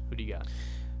Metros. Who do you got?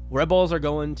 Red Bulls are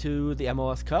going to the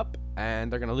MLS Cup,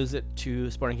 and they're going to lose it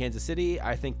to Sporting Kansas City.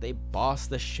 I think they boss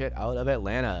the shit out of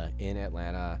Atlanta in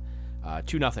Atlanta.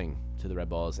 2-0 to the Red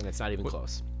Bulls, and it's not even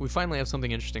close. We finally have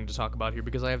something interesting to talk about here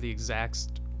because I have the exact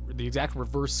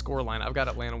reverse scoreline. I've got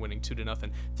Atlanta winning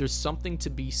 2-0. There's something to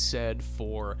be said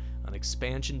for an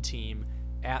expansion team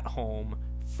at home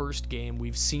first game.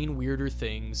 We've seen weirder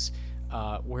things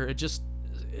where it's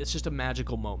just a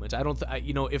magical moment. I don't,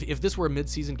 if this were a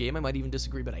mid-season game, I might even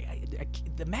disagree. But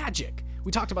the magic.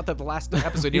 We talked about that the last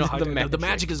episode. How the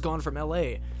magic is gone from LA,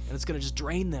 and it's gonna just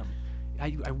drain them.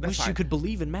 I wish you could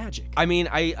believe in magic. I mean,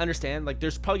 I understand. Like,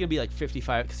 there's probably gonna be like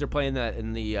 55 because they're playing that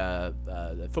in the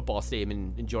football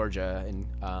stadium in Georgia, in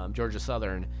Georgia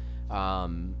Southern,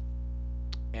 and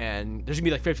there's gonna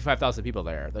be like 55,000 people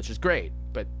there. That's just great.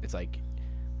 But it's like,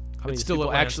 how many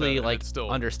people actually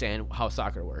understand how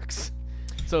soccer works?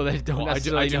 So they don't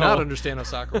necessarily I do not understand how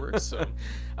soccer works. So,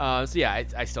 so yeah,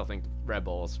 I still think Red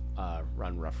Bulls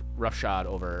run roughshod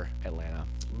over Atlanta.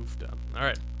 Oof, done. All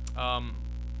right.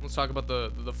 Let's talk about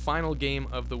the final game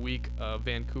of the week,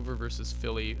 Vancouver versus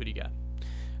Philly. Who do you got?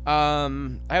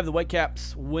 I have the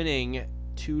Whitecaps winning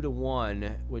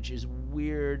 2-1, which is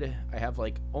weird. I have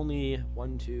like only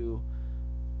 1, 2,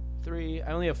 3.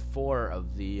 I only have 4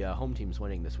 of the home teams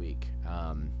winning this week.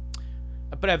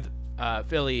 But I have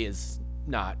Philly is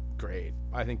not great.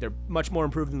 I think they're much more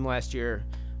improved than last year,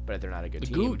 but they're not a good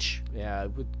team. The Gooch. Yeah,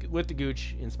 with the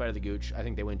Gooch, in spite of the Gooch, I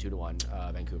think they win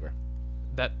 2-1 Vancouver.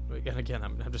 That, and again,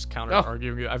 I'm just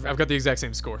counter-arguing you. I've got the exact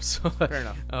same score. So fair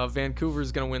enough.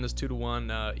 Vancouver's going to win this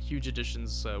 2-1. Huge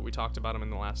additions. We talked about him in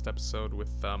the last episode with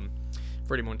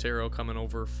Freddie Montero coming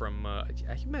over from. I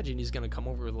imagine he's going to come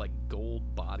over with like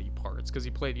gold body parts because he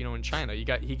played, in China. He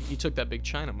took that big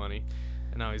China money,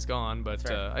 and now he's gone. But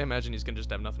I imagine he's going to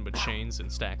just have nothing but chains and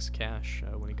stacks of cash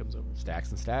when he comes over.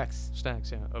 Stacks and stacks.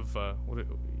 Stacks, yeah. Of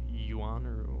yuan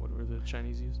or whatever the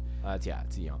Chinese use.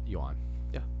 It's yuan.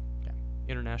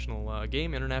 International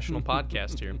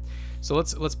podcast here. So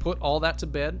let's put all that to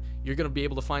bed. You're going to be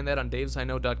able to find that on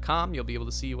davesIknow.com. You'll be able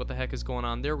to see what the heck is going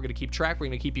on there. We're going to keep track. We're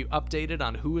going to keep you updated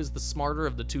on who is the smarter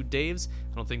of the two Daves.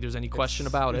 I don't think there's any question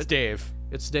about it. It's Dave.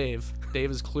 It's Dave.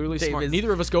 Dave is clearly smart.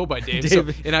 Neither of us go by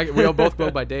Dave. We all both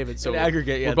go by David. So in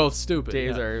aggregate, we're both stupid.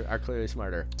 Daves are clearly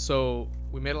smarter. So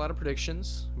we made a lot of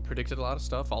predictions. We predicted a lot of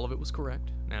stuff. All of it was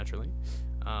correct, naturally,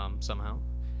 somehow.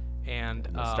 And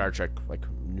the Star Trek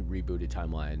rebooted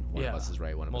timeline. One of us is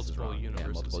right. One of us is wrong.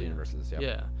 Multiple universes.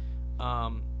 Yeah.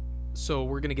 So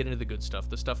we're gonna get into the good stuff,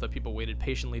 the stuff that people waited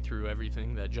patiently through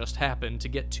everything that just happened to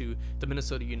get to the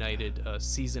Minnesota United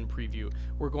season preview.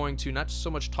 We're going to not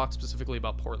so much talk specifically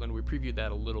about Portland. We previewed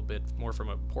that a little bit more from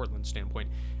a Portland standpoint.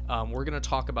 We're gonna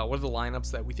talk about what are the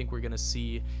lineups that we think we're gonna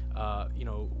see.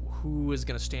 Who is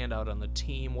going to stand out on the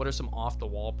team? What are some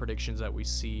off-the-wall predictions that we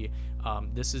see?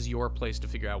 This is your place to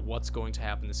figure out what's going to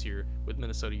happen this year with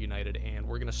Minnesota United, and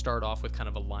we're going to start off with kind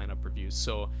of a lineup review.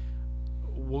 So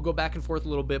we'll go back and forth a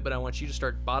little bit, but I want you to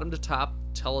start bottom to top.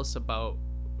 Tell us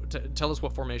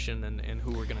what formation and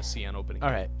who we're going to see on opening. All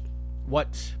right.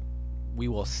 What we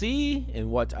will see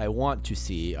and what I want to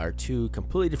see are two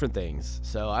completely different things.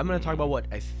 So I'm going to talk about what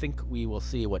I think we will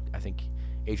see, what I think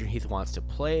Adrian Heath wants to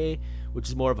play, which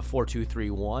is more of a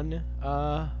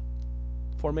 4-2-3-1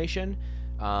 formation.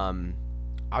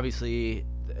 Obviously,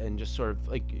 and just sort of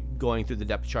like going through the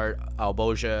depth chart,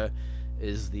 Alboja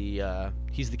is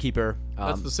he's the keeper.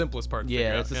 That's the simplest part.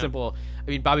 It's the simple. I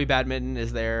mean, Bobby Badminton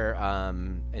is there,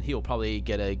 and he'll probably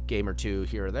get a game or two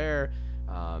here or there.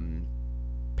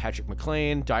 Patrick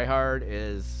McLean, diehard,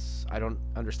 is I don't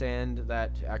understand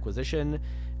that acquisition.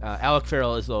 Alec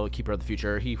Farrell is the keeper of the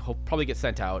future. He'll probably get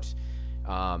sent out.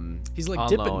 He's like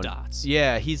Dippin' loan. Dots.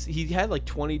 Yeah, he had like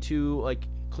 22 like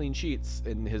clean sheets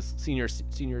in his senior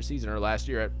season or last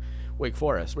year at Wake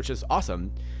Forest, which is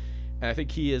awesome. And I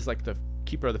think he is like the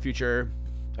keeper of the future.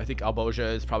 I think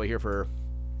Alboja is probably here for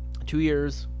 2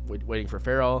 years, waiting for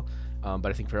Farrell. But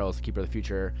I think Farrell is the keeper of the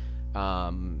future.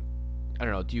 I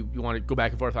don't know. Do you want to go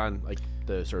back and forth on like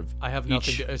the sort of? I have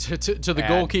nothing to the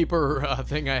goalkeeper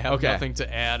thing. I have nothing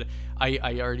to add.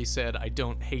 I already said I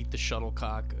don't hate the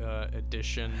shuttlecock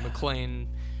addition. McLean.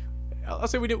 I'll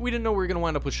say we didn't know we were going to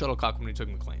wind up with shuttlecock when we took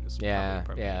McLean. Is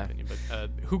probably my opinion. But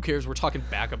who cares? We're talking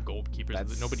backup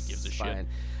goalkeepers. Nobody gives a shit.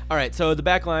 All right. So the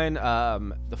back line,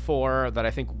 the 4 that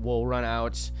I think will run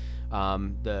out.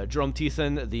 The Jerome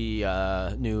Thiessen,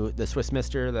 the Swiss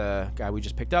Mister, the guy we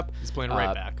just picked up. He's playing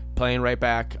right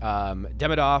back.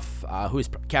 Demidov, who is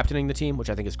captaining the team, which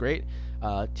I think is great.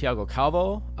 Thiago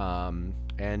Calvo,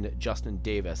 and Justin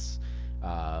Davis.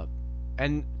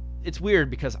 And it's weird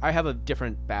because I have a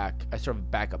different I sort of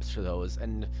backups for those,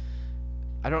 and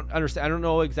I don't understand. I don't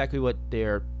know exactly what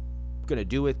they're gonna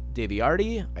do with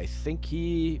Daviardi. I think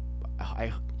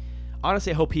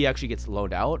honestly, I hope he actually gets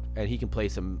loaned out and he can play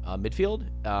some midfield.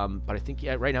 But I think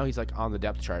right now he's like on the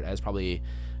depth chart as probably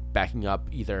backing up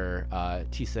either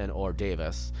Thiessen or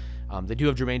Davis. They do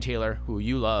have Jermaine Taylor, who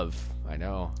you love, I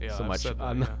know, so much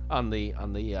on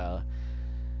the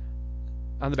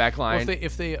on the back line. Well,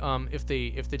 if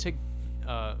they take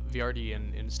Viardi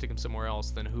and stick him somewhere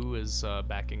else, then who is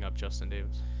backing up Justin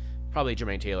Davis? Probably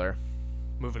Jermaine Taylor.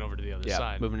 Moving over to the other Yeah,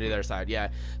 side. moving to the other side. Yeah,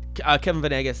 Kevin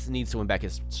Venegas needs to win back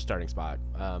his starting spot.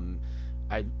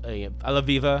 I love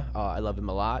Viva. I love him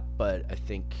a lot, but I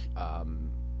think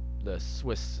the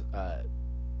Swiss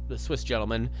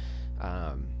gentleman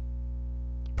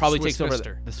probably Swiss takes over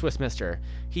Mister. the Swiss Mister.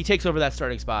 He takes over that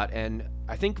starting spot, and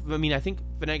I think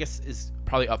Venegas is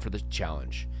probably up for the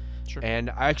challenge. Sure. And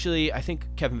I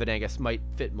think Kevin Venegas might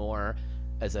fit more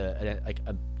as a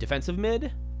defensive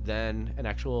mid than an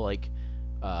actual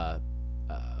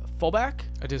fullback.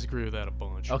 I disagree with that a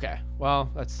bunch. Okay,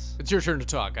 well It's your turn to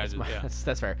talk.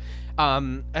 that's fair.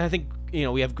 And I think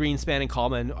we have Greenspan and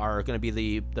Coleman are going to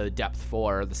be the depth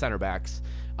for the center backs.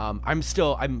 I'm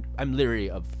leery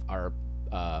of our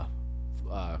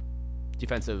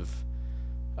defensive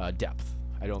depth.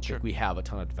 I don't think we have a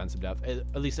ton of defensive depth,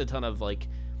 at least a ton of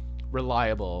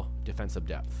reliable defensive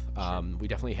depth. We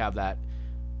definitely have that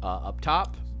up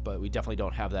top, but we definitely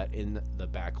don't have that in the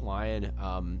back line.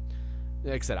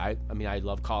 Like I said, I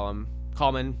love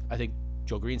Coleman. I think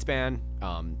Joe Greenspan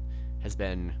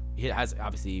has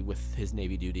obviously with his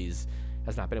Navy duties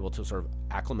has not been able to sort of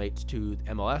acclimate to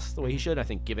MLS the way he should. I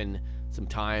think given some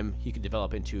time, he could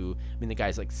develop into. The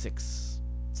guy's 6'6"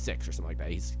 or something like that.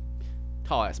 He's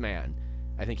tall ass man.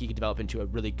 I think he could develop into a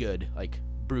really good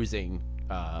bruising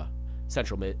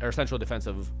central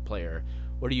defensive player.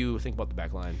 What do you think about the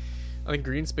back line? I think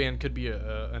Greenspan could be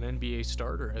an NBA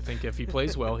starter. I think if he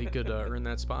plays well, he could earn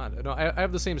that spot. No, I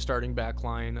have the same starting back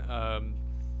line,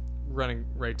 running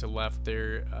right to left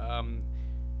there.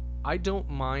 I don't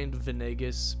mind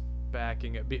Venegas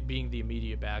being the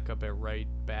immediate backup at right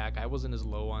back. I wasn't as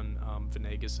low on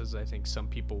Venegas as I think some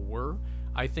people were.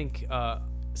 I think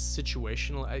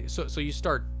situational. So you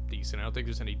start decent. I don't think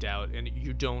there's any doubt, and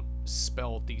you don't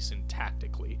spell decent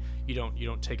tactically. You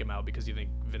don't take him out because you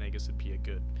think Venegas would be a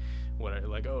good.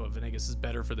 Venegas is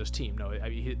better for this team. No,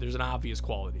 there's an obvious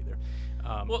quality there.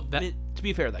 To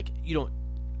be fair,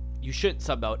 you shouldn't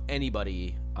sub out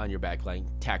anybody on your back line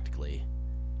tactically.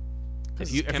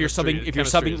 If you're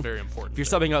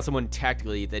subbing out someone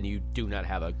tactically, then you do not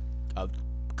have a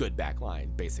good back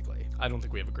line, basically. I don't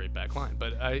think we have a great back line,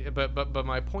 but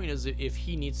my point is, if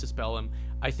he needs to spell him,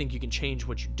 I think you can change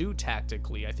what you do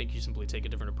tactically. I think you simply take a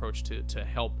different approach to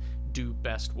help do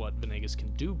best what Venegas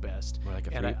can do best. Or like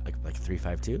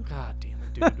 3-5-2. God damn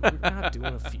it, dude! We're not doing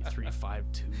a 3-5-2.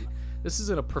 This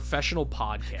isn't a professional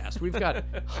podcast. We've got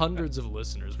hundreds of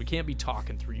listeners. We can't be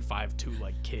talking 3-5-2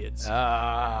 like kids.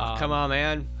 Come on,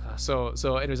 man. So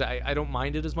anyways, I don't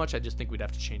mind it as much. I just think we'd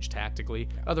have to change tactically.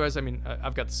 Otherwise,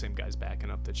 I've got the same guys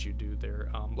backing up that you do there.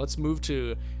 Let's move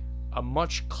to a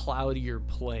much cloudier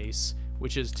place,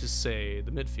 which is to say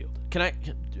the midfield. Can I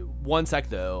 1 sec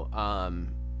though?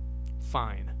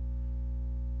 Fine.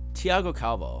 Thiago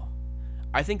Calvo.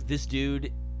 I think this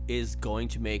dude is going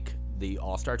to make the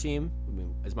All-Star team.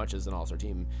 As much as an All-Star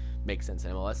team makes sense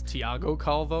in MLS. Thiago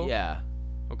Calvo? Yeah.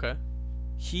 Okay.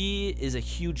 He is a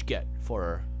huge get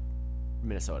for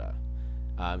Minnesota.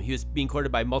 He was being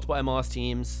courted by multiple MLS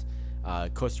teams,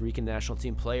 Costa Rican national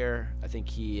team player. I think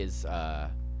he is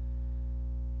going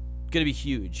to be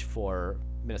huge for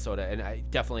Minnesota, and I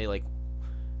definitely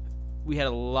we had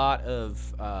a lot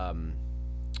of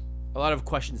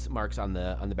questions marks on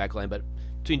the back line, but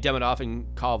between Demidov and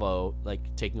Calvo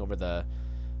taking over the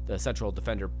central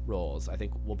defender roles, I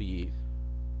think we'll be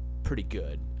pretty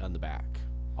good on the back,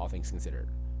 all things considered.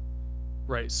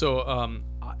 Right. So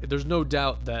there's no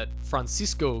doubt that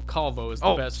Francisco Calvo is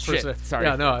the best person. Sorry.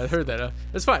 Yeah, no, I heard that.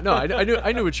 It's fine. No, I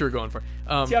knew what you were going for.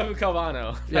 Thiago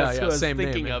Calvano. That's who I was same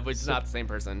thinking name, of, which is not the same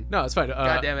person. No, it's fine.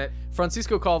 God damn it.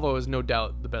 Francisco Calvo is no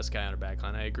doubt the best guy on our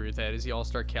backline. I agree with that. Is he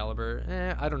all-star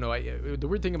caliber? I don't know. The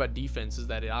weird thing about defense is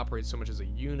that it operates so much as a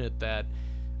unit that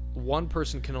one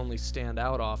person can only stand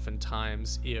out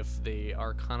oftentimes if they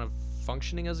are kind of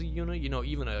functioning as a unit.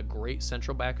 Even a great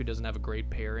central back who doesn't have a great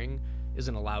pairing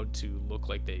isn't allowed to look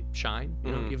like they shine,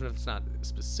 even if it's not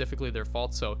specifically their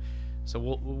fault. So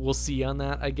we'll see on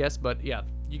that, I guess. But yeah,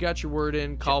 you got your word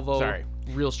in. Calvo, sorry.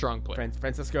 Real strong player.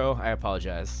 Francisco, I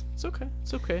apologize. It's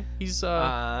okay. He's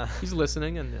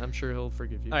listening, and I'm sure he'll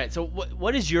forgive you. All right. So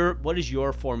what is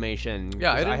your formation?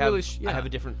 Yeah, I have a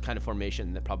different kind of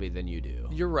formation than you do.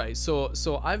 You're right.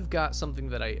 So I've got something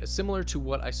that similar to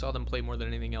what I saw them play more than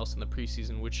anything else in the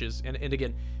preseason, which is and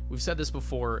again, we've said this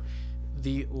before.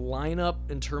 The lineup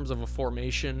in terms of a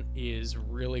formation is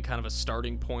really kind of a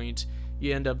starting point.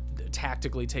 you end up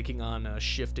tactically taking on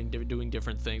shifting, doing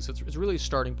different things. So it's really a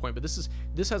starting point, but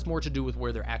this has more to do with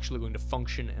where they're actually going to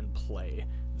function and play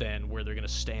than where they're going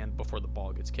to stand before the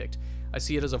ball gets kicked. I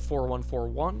see it as a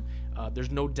 4-1-4-1.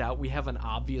 There's no doubt we have an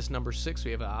obvious number 6.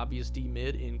 We have an obvious D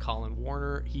mid in Colin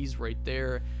Warner. He's right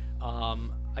there.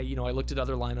 I looked at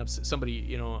other lineups.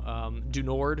 Somebody,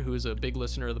 Dunord, who is a big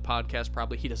listener of the podcast,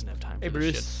 probably he doesn't have time for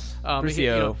this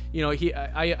shit.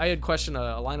 I had questioned a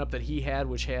lineup that he had,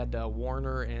 which had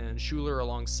Warner and Schuler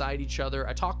alongside each other.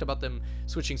 I talked about them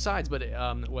switching sides, but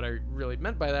what I really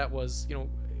meant by that was,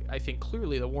 I think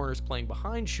clearly that Warner's playing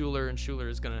behind Schuler, and Schuler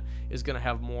is gonna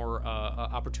have more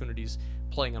opportunities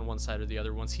playing on one side or the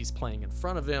other once he's playing in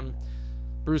front of him.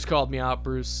 Bruce called me out.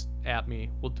 Bruce at me.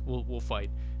 We'll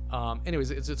fight.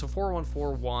 Anyways, it's a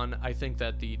 4-1-4-1. I think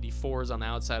that the fours on the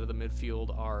outside of the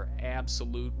midfield are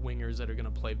absolute wingers that are going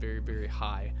to play very, very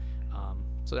high.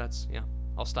 So that's,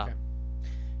 I'll stop. Okay.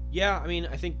 Yeah, I mean,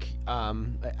 I think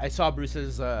I saw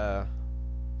Bruce's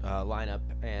lineup,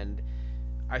 and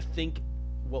I think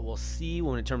what we'll see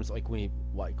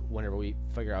whenever we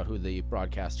figure out who the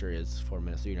broadcaster is for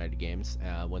Minnesota United games,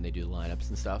 when they do the lineups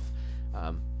and stuff.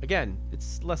 Again,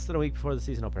 it's less than a week before the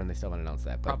season opener, and they still haven't announced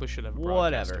that. But probably should have.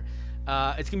 Whatever.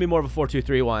 It's gonna be more of a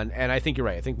 4-2-3-1, and I think you're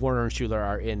right. I think Warner and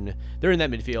Schuler they're in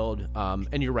that midfield.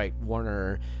 And you're right,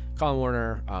 Colin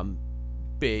Warner,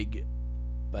 big,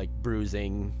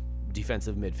 bruising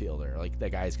defensive midfielder. Like,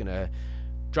 that guy's gonna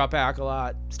drop back a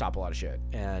lot, stop a lot of shit.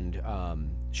 And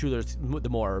Schuler's the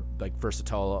more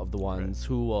versatile of the ones,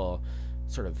 who will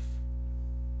sort of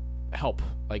help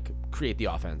create the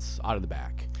offense out of the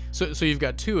back. So you've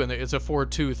got two, and it's a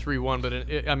 4-2-3-1. But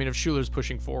if Schuler's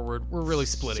pushing forward, we're really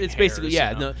splitting. It's basically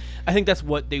No, I think that's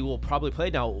what they will probably play.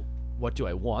 Now, what do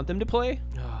I want them to play?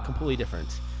 Completely different.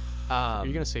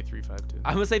 You're gonna say 3-5-2.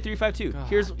 I'm gonna say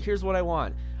 3-5-2. Here's what I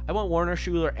want. I want Warner,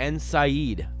 Schuler, and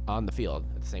Saeed on the field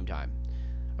at the same time.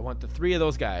 I want the three of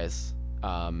those guys.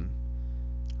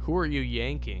 Who are you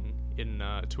yanking in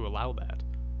to allow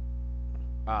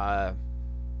that?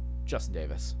 Justin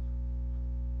Davis.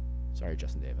 Sorry,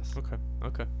 Justin Davis.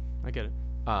 Okay, I get it.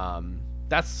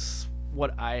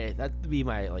 That'd be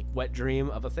my wet dream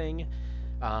of a thing.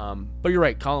 But you're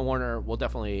right. Colin Warner will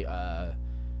definitely.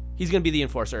 He's gonna be the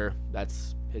enforcer.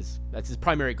 That's his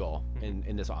primary goal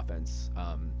in this offense.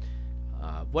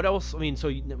 What else? I mean, so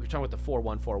we're talking about the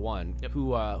 4-1-4-1. Yep.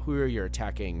 Who are your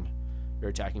attacking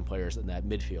players in that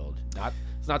midfield?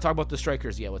 Let's not talk about the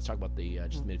strikers yet. Let's talk about the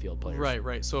just midfield players.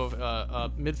 Right. So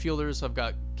midfielders, I've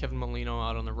got Kevin Molino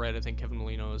out on the right. I think Kevin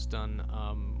Molino has done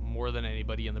more than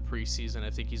anybody in the preseason.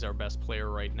 I think he's our best player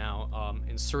right now.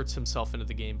 Inserts himself into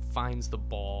the game, finds the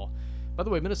ball. By the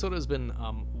way, Minnesota has been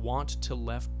want to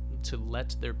let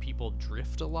their people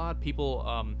drift a lot.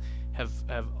 People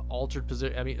have altered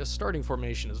position. I mean, a starting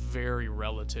formation is very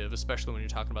relative, especially when you're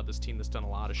talking about this team that's done a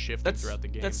lot of shifting throughout the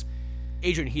game. That's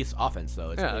Adrian Heath's offense,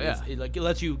 though. It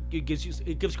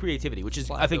gives creativity, which is,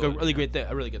 I think, a really good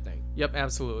thing. Yep,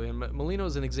 absolutely. And Molino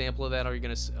is an example of that.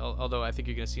 Although I think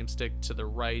you're gonna see him stick to the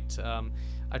right.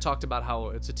 I talked about how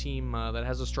it's a team that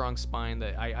has a strong spine.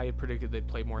 That I had predicted they'd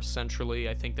play more centrally.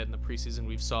 I think that in the preseason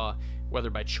we saw, whether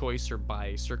by choice or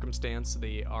by circumstance,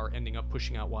 they are ending up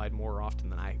pushing out wide more often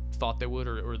than I thought they would,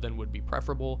 or than would be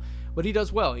preferable. But he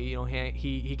does well.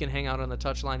 He can hang out on the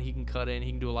touchline. He can cut in. He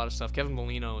can do a lot of stuff. Kevin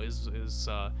Molino is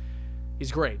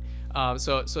he's great.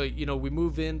 So we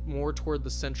move in more toward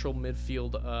the central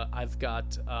midfield. I've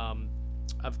got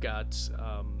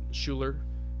Schuler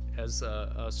as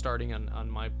starting on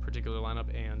my particular lineup,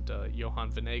 and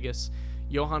Johan Venegas.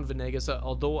 Johan Venegas,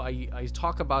 although I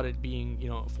talk about it being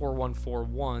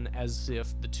 4-1-4-1 as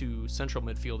if the two central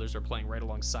midfielders are playing right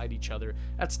alongside each other,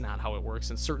 that's not how it works,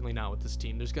 and certainly not with this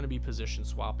team. There's going to be position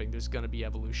swapping. There's going to be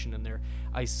evolution in there.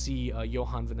 I see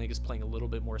Johan Venegas playing a little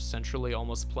bit more centrally,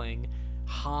 almost playing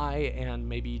high and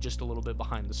maybe just a little bit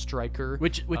behind the striker,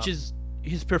 which is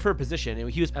his preferred position.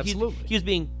 He was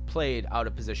being played out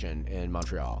of position in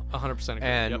Montreal. 100% agree.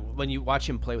 And when you watch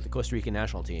him play with the Costa Rican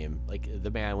national team, the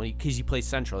man, because he plays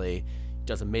centrally,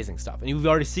 does amazing stuff. And you've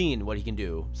already seen what he can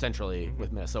do centrally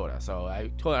with Minnesota. So I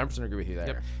totally 100% agree with you there.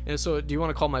 Yep. And so do you want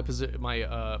to call my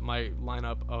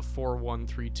lineup a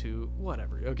 4-1-3-2,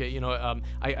 whatever? Okay,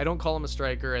 I don't call him a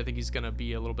striker. I think he's going to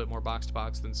be a little bit more box to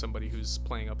box than somebody who's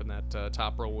playing up in that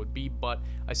top role would be, but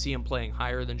I see him playing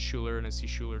higher than Schuler, and I see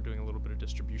Schuler doing a little bit of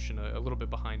distribution a little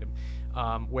bit behind him.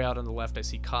 Way out on the left, I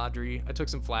see Kadri. I took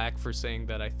some flack for saying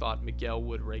that I thought Miguel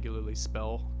would regularly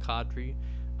spell Kadri.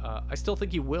 I still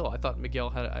think he will. I thought Miguel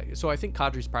had. So I think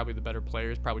Kadri's probably the better player.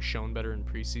 He's probably shown better in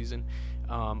preseason.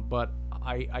 But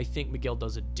I think Miguel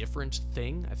does a different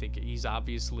thing. I think he's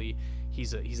obviously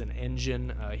he's an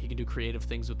engine. He can do creative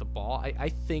things with the ball. I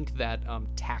think that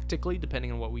tactically,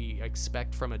 depending on what we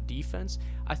expect from a defense,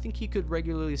 I think he could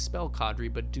regularly spell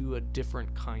Kadri, but do a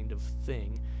different kind of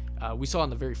thing. We saw in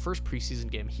the very first preseason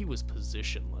game, he was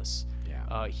positionless.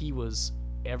 Yeah. He was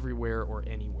everywhere or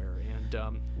anywhere.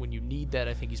 And when you need that,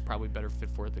 I think he's probably better fit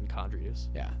for it than Kadri is.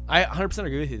 Yeah, I 100%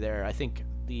 agree with you there. I think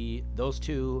those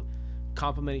two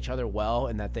complement each other well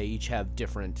in that they each have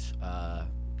different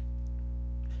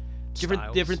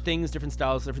things, different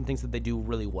styles, different things that they do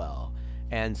really well.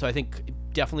 And so I think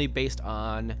definitely based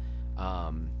on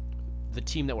the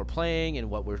team that we're playing and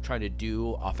what we're trying to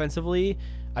do offensively,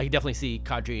 I can definitely see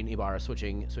Kadri and Ibarra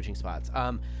switching spots.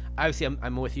 Obviously,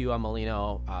 I'm with you on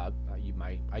Molino. I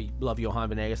love Johan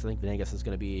Venegas. I think Venegas is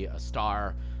going to be a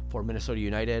star for Minnesota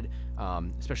United,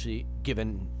 especially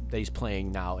given that he's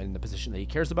playing now in the position that he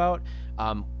cares about.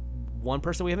 One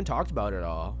person we haven't talked about at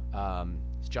all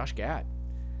is Josh Gatt,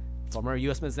 former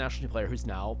U.S. men's national team player who's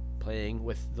now playing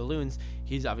with the Loons.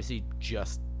 He's obviously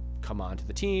just come onto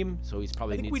the team, so he's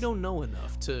probably. I think we don't know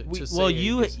enough to say. Well,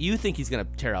 you think he's going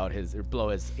to tear out blow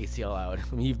his ACL out?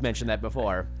 I mean, you've mentioned that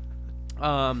before.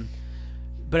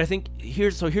 But I think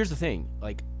here's the thing.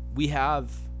 Like, we have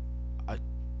a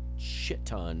shit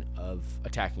ton of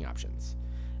attacking options.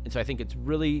 And so I think it's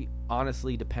really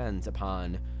honestly depends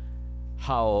upon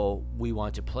how we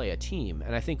want to play a team.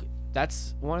 And I think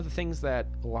that's one of the things that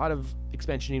a lot of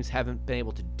expansion teams haven't been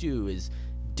able to do is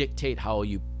dictate how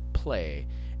you play.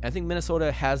 And I think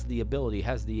Minnesota has the ability,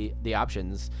 has the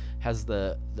options, has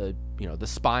the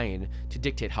spine to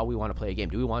dictate how we want to play a game.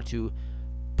 Do we want to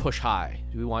push high?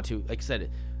 Do we want to, like I said,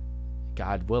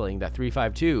 God willing, that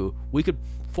 3-5-2 we could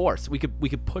push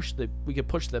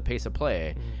the pace of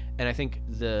play. Mm-hmm. And I think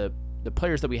the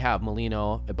players that we have,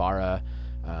 Molino, Ibarra,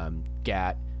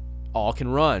 Gatt, all can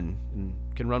run and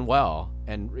can run well.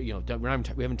 And we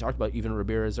haven't talked about even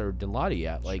Ramirez or Dinladi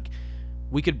yet. Like,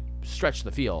 we could stretch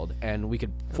the field and we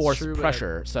could force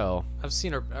pressure. So I've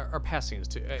seen our passing is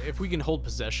too. If we can hold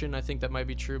possession, I think that might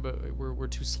be true, but we're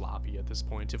too sloppy at this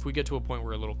point. If we get to a point where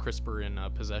we're a little crisper in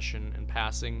possession and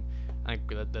passing, I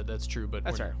think that's true. But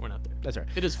we're not there. That's right.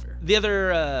 It is fair. The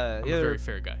other, I'm a very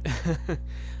fair guy.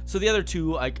 So the other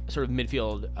two, like, sort of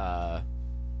midfield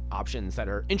options that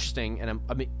are interesting, and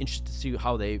I'm interested to see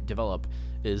how they develop,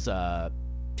 is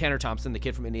Tanner Thompson, the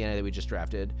kid from Indiana that we just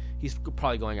drafted. He's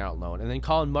probably going out on loan. And then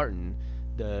Colin Martin,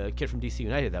 the kid from DC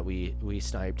United that we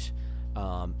sniped,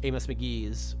 Amos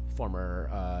McGee's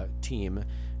former team,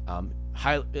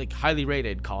 highly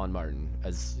rated Colin Martin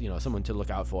as someone to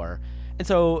look out for. And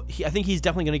so I think he's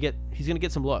definitely going to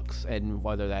get some looks, and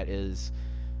whether that is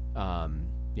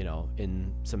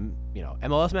in some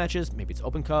MLS matches, maybe it's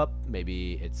Open Cup,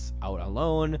 maybe it's out on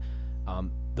loan.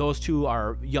 Those two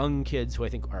are young kids who I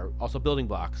think are also building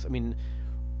blocks. I mean,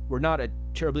 we're not a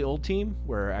terribly old team.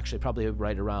 We're actually probably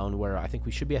right around where I think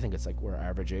we should be. I think it's like where our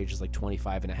average age is like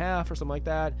 25 and a half or something like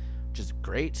that, which is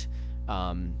great.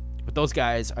 But those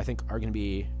guys I think are going to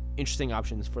be interesting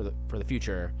options for the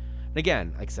future. And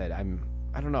again, like I said, I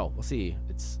don't know. We'll see.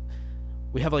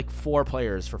 We have like 4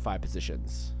 players for 5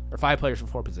 positions, or 5 players for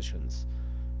 4 positions,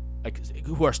 like,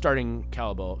 who are starting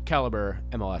caliber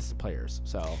MLS players.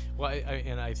 So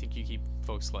I think you keep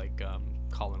folks like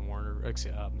Colin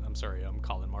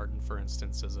Martin, for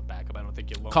instance, as a backup. I don't think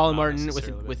you loan Colin Martin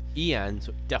with EN,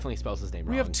 so definitely spells his name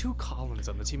wrong. We have 2 Collins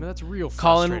on the team, and that's real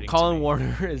frustrating. Colin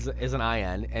Warner is an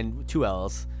IN and 2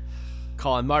 L's.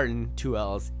 Colin Martin, 2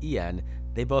 L's, EN.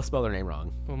 They both spell their name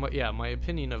wrong. Well, my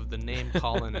opinion of the name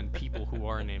Colin and people who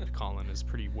are named Colin is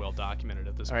pretty well documented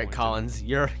at this point. All right, Collins,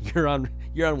 you're on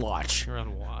watch. You're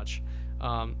on watch.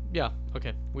 Yeah,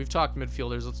 okay. We've talked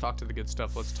midfielders. Let's talk to the good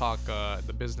stuff. Let's talk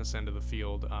the business end of the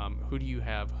field. Whom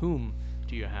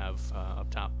do you have up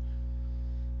top?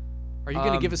 Are you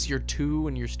going to give us your 2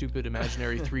 and your stupid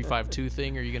imaginary 3-5-2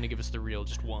 thing, or are you going to give us the real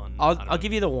just 1? I'll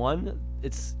give you the 1.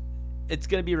 It's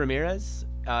going to be Ramirez.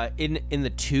 In the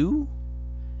 2.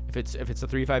 If it's a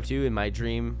 3-5-2 in my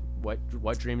dream,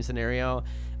 what dream scenario,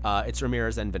 it's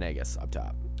Ramirez and Venegas up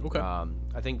top. Okay.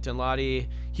 I think Dinladi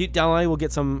will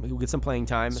get some playing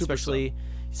time, especially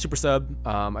super sub.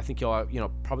 I think he'll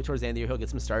probably towards the end of the year he'll get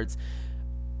some starts.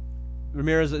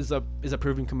 Ramirez is a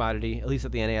proven commodity, at least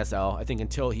at the NASL. I think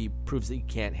until he proves that he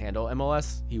can't handle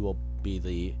MLS, he will be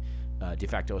the de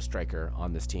facto striker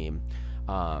on this team.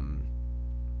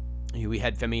 We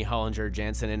had Femi Hollinger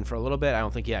Jansen in for a little bit. I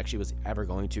don't think he actually was ever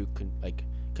going to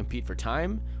compete for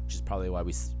time, which is probably why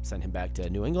we sent him back to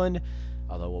New England.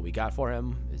 although what we got for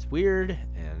him is weird,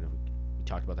 and we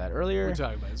talked about that earlier. We're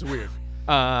talking about it. It's weird.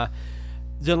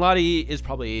 Dunladi is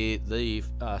probably the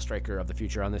striker of the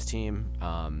future on this team.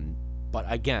 But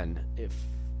again,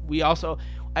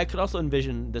 I could also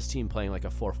envision this team playing like a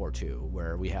 4-4-2,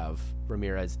 where we have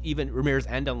Ramirez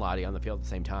and Dunladi on the field at the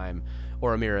same time,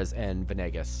 or Ramirez and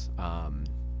Venegas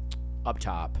up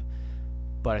top.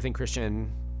 But I think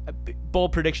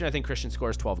bold prediction, I think Christian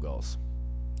scores 12 goals.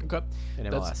 Okay, in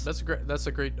MLS. That's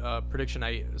a great prediction.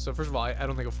 So first of all, I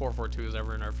don't think a 4-4-2 is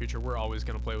ever in our future. We're always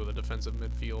going to play with a defensive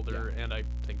midfielder, and I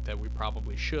think that we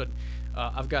probably should.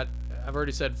 I've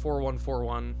already said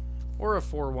 4-1-4-1 or a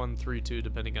 4-1-3-2,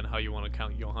 depending on how you want to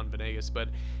count Johan Venegas. But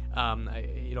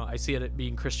I see it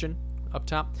being Christian up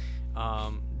top.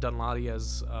 Dunladi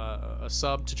as a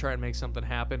sub to try and make something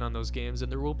happen on those games,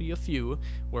 and there will be a few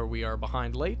where we are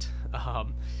behind late.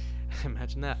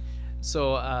 Imagine that.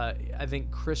 So I think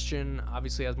Christian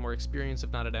obviously has more experience,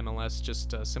 if not at MLS,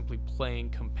 just simply playing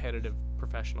competitive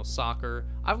professional soccer.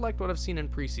 I've liked what I've seen in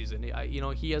preseason.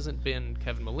 He hasn't been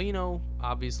Kevin Molino,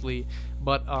 obviously,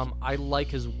 but I like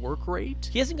his work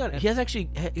rate. He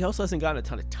also hasn't gotten a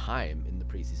ton of time in the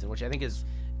preseason, which I think is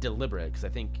deliberate, because I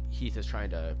think Heath is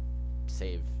trying to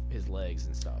save his legs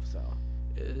and stuff. So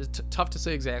it's tough to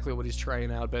say exactly what he's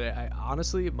trying out, but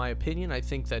honestly, my opinion, I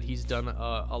think that he's done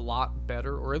a lot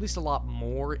better, or at least a lot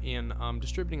more in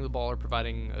distributing the ball or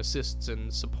providing assists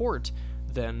and support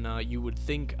than you would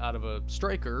think out of a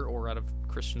striker or out of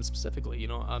Christian specifically.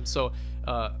 So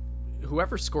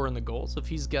whoever's scoring the goals, if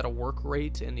he's got a work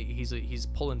rate and he's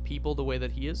pulling people the way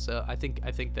that he is, I think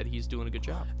that he's doing a good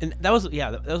job. And that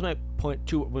was my point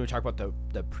too when we talk about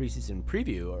the preseason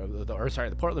preview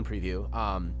the Portland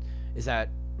preview. Is that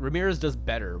Ramirez does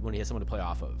better when he has someone to play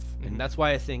off of. Mm-hmm. And that's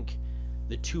why I think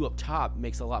the two up top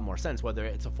makes a lot more sense, whether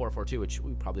it's a 4-4-2, which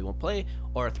we probably won't play,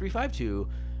 or a 3-5-2,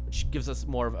 which gives us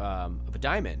more of a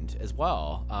diamond as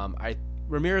well.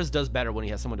 Ramirez does better when he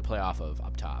has someone to play off of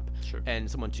up top. Sure.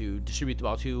 And someone to distribute the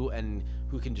ball to, and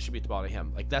who can distribute the ball to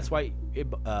him. Like, that's why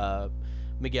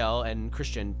Miguel and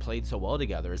Christian played so well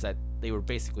together, is that they were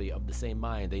basically of the same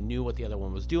mind. They knew what the other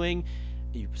one was doing.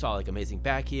 You saw like amazing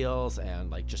back heels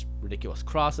and like just ridiculous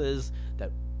crosses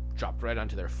that dropped right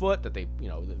onto their foot that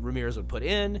Ramirez would put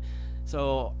in.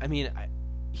 So I mean,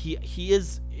 he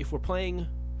is. If we're playing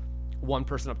one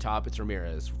person up top, it's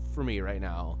Ramirez for me right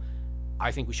now.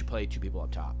 I think we should play two people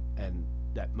up top, and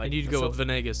that might. And you'd go with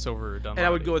Venegas over Dunladi. And I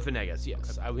would go with Venegas.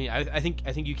 Yes, okay. I mean, I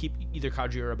think you keep either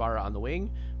Kadri or Ibarra on the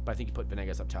wing, but I think you put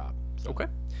Venegas up top. So. Okay.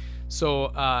 So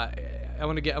I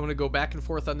want to go back and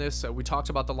forth on this. We talked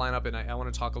about the lineup, and I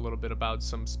want to talk a little bit about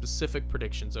some specific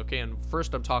predictions. Okay, and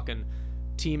first I'm talking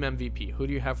team MVP. Who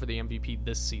do you have for the MVP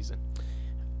this season?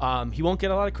 He won't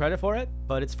get a lot of credit for it,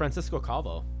 but it's Francisco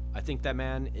Calvo. I think that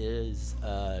man is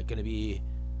going to be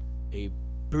a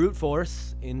brute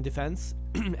force in defense,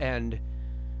 and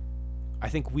I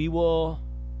think we will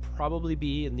probably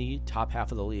be in the top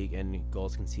half of the league in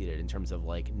goals conceded in terms of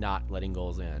like not letting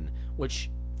goals in, which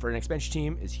for an expansion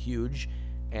team is huge.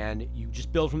 And you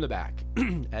just build from the back.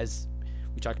 As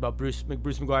we talked about Bruce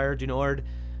McGuire, Denord,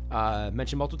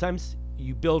 mentioned multiple times,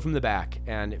 you build from the back.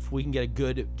 And if we can get a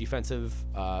good defensive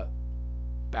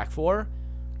back four,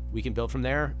 we can build from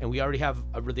there. And we already have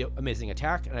a really amazing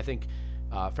attack. And I think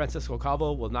Francisco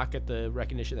Calvo will not get the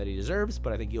recognition that he deserves,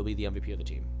 but I think he'll be the MVP of the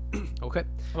team. Okay.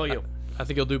 How about you? I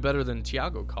think he'll do better than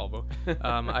Thiago Calvo.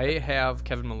 I have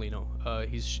Kevin Molino.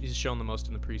 He's shown the most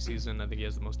in the preseason. I think he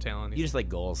has the most talent. You just like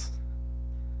goals.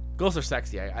 Goals are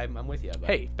sexy. I'm with you. But.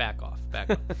 Hey, back off.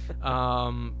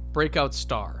 Breakout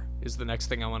star is the next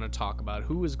thing I want to talk about.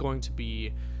 Who is going to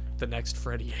be the next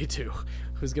Freddie Adu?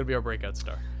 Who's going to be our breakout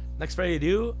star? Next Freddie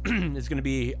Adu is going to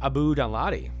be Abu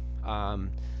Danladi.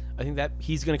 I think that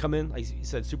he's going to come in, like you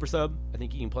said, super sub. I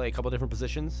think he can play a couple different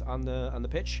positions on the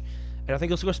pitch, and I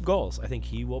think he'll score some goals. I think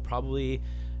he will probably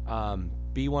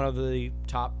be one of the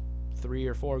top 3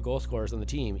 or 4 goal scorers on the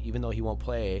team, even though he won't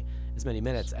play as many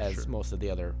minutes as most of the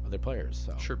other players.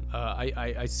 So. Sure.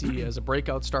 I see as a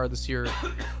breakout star this year,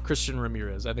 Christian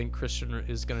Ramirez. I think Christian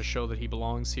is going to show that he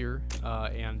belongs here,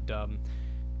 and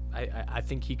I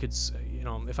think he could,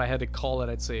 if I had to call it,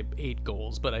 I'd say 8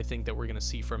 goals, but I think that we're going to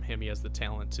see from him he has the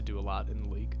talent to do a lot in the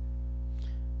league.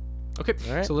 Okay,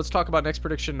 right. So let's talk about next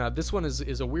prediction. This one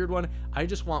is a weird one. I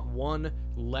just want one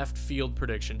left field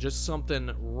prediction, just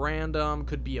something random,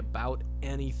 could be about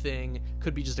anything,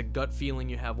 could be just a gut feeling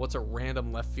you have. What's a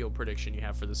random left field prediction you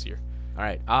have for this year? All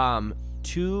right,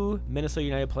 2 Minnesota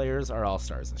United players are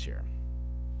all-stars this year.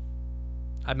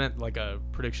 I meant like a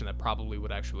prediction that probably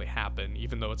would actually happen,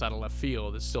 even though it's out of left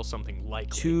field. It's still something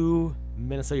likely. 2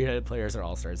 Minnesota United players are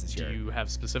All-Stars this year. Do you have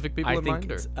specific people I in think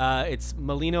mind? it's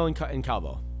Molino and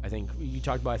Calvo. I think you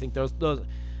talked about. I think those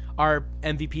are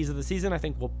MVPs of the season. I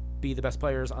think will be the best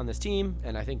players on this team,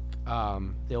 and I think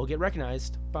they will get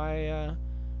recognized by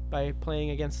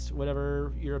playing against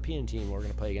whatever European team we're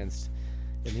going to play against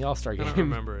in the All-Star game. I don't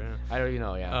remember. Yeah. I don't even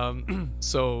know. Yeah.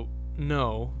 So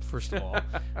no, first of all,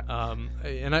 I'm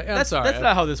That's sorry.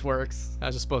 not how this works. I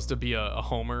was just supposed to be a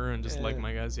homer and just like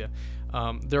my guys. Yeah.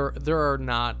 There are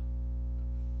not.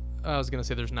 I was gonna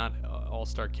say there's not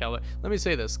all-star caliber. Let me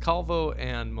say this: Calvo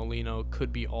and Molino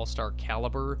could be all-star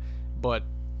caliber, but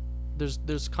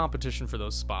there's competition for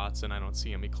those spots, and I don't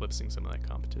see him eclipsing some of that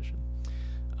competition.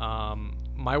 Yeah.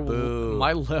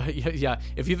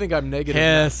 If you think I'm negative,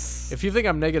 Yes. if you think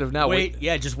I'm negative now,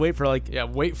 just wait for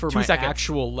wait for 2 my seconds.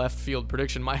 actual left field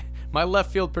prediction. My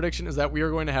left field prediction is that we are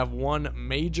going to have one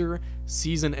major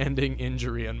season-ending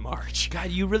injury in March. God,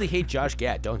 you really hate Josh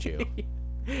Gad, don't you?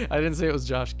 I didn't say it was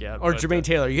Josh Gad Or but, Jermaine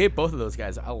Taylor. You hate both of those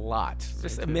guys a lot.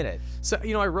 Just admit it. So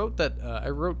I wrote that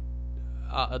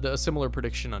a similar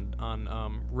prediction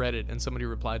on Reddit, and somebody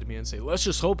replied to me and say, "Let's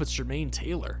just hope it's Jermaine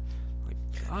Taylor." Like,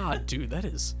 God, dude, that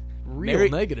is real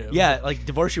negative. Yeah, like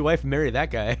divorce your wife and marry that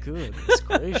guy. Goodness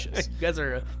gracious. You guys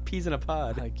are peas in a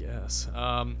pod. I guess.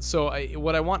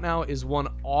 What I want now is one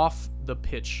off the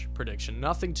pitch prediction.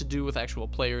 Nothing to do with actual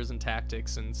players and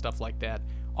tactics and stuff like that.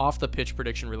 Off the pitch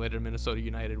prediction related to Minnesota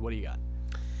United. What do you got?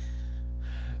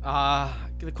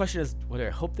 The question is, what do I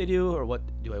hope they do, or what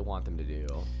do I want them to do?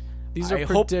 These are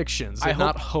predictions,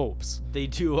 not hopes. They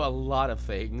do a lot of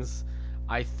things.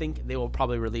 I think they will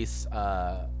probably release.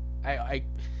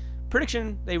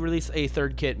 Prediction: they release a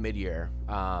third kit mid-year.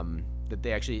 That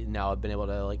they actually now have been able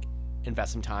to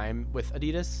invest some time with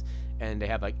Adidas, and they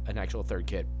have an actual third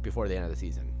kit before the end of the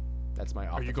season. That's my.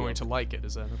 Are you going to like it?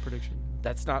 Is that a prediction?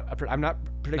 That's not. I'm not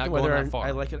predicting Not going whether that far.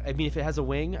 I like it. I mean, if it has a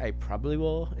wing, I probably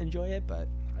will enjoy it, but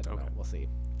I don't know. We'll see.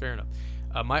 Fair enough.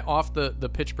 My off the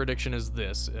pitch prediction is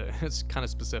this. It's kind of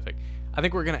specific. I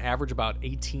think we're going to average about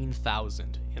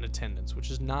 18,000 in attendance,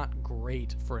 which is not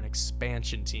great for an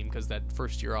expansion team because that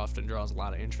first year often draws a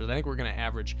lot of interest. I think we're going to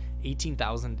average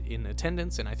 18,000 in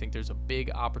attendance, and I think there's a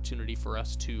big opportunity for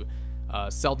us to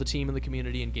sell the team in the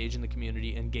community, engage in the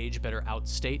community, engage better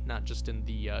outstate, not just in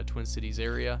the Twin Cities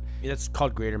area. Yeah, that's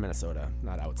called Greater Minnesota,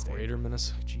 not outstate. Greater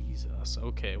Minnesota? Jesus.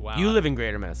 Okay, wow. You live in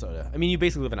Greater Minnesota. I mean, you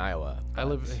basically live in Iowa. I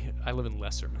live in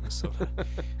Lesser Minnesota.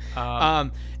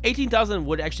 18,000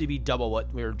 would actually be double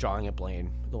what we were drawing at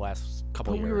Blaine the last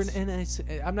couple But of we were years. in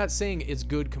NASL. I'm not saying it's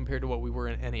good compared to what we were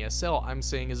in NASL. I'm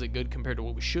saying is it good compared to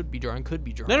what we should be drawing, could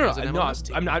be drawing. No, as an MLS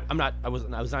team? I'm not. I was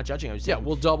not judging. I was Yeah, saying,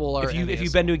 we'll double our. if you've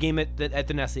NASL. been to a game at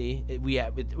the Nessie, it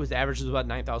was the average was about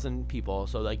 9,000 people,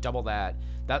 so double that.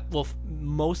 That will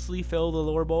mostly fill the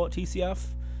lower bowl at TCF.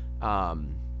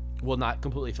 Will not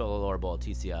completely fill the lower bowl at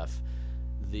TCF.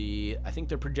 I think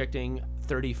they're projecting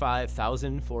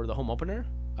 35,000 for the home opener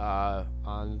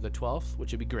on the 12th,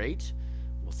 which would be great.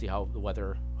 We'll see how the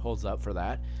weather holds up for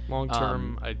that. long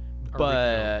term. I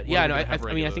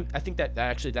think that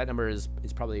actually that number is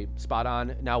probably spot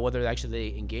on. Now, whether actually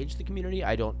they engage the community,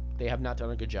 they have not done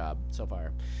a good job so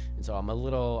far, and so I'm a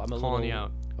little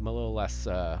less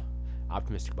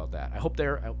optimistic about that. I hope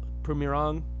prove me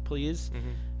wrong, please. Mm-hmm.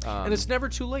 And it's never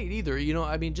too late either.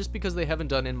 I mean, just because they haven't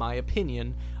done, in my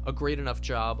opinion, a great enough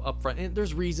job up front, and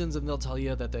there's reasons, and they'll tell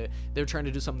you that they're trying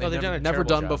to do something they've never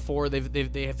done before.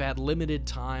 They have had limited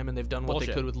time, and they've done what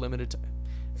they could with limited time.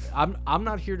 I'm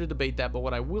not here to debate that, but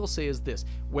what I will say is this: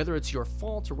 whether it's your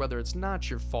fault or whether it's not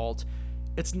your fault,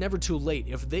 it's never too late.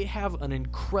 If they have an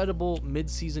incredible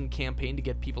mid-season campaign to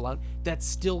get people out, that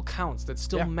still counts. That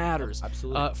still matters.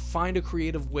 Absolutely. Find a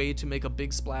creative way to make a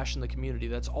big splash in the community.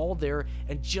 That's all there.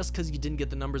 And just because you didn't get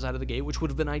the numbers out of the gate, which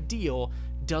would have been ideal,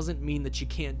 doesn't mean that you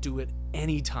can't do it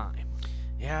anytime.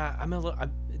 Yeah,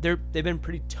 they've been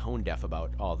pretty tone deaf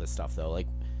about all this stuff though.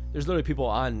 There's literally people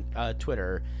on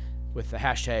Twitter with the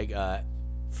hashtag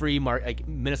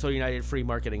Minnesota United free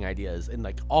marketing ideas, and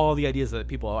all the ideas that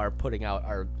people are putting out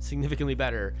are significantly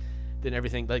better than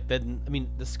everything. The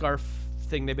scarf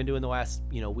thing they've been doing the last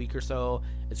week or so,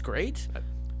 it's great,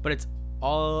 but it's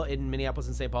all in Minneapolis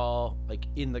and St. Paul,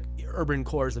 in the urban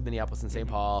cores of Minneapolis and St.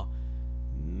 Paul.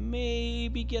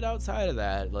 Maybe get outside of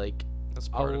that. That's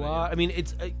part of it. I mean,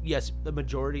 it's yes, the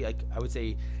majority. I would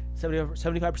say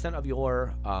 75% of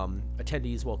your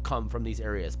attendees will come from these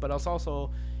areas, but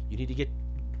also you need to get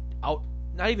out.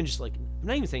 Not even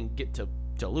saying get to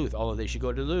Duluth, although they should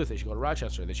go to Duluth, they should go to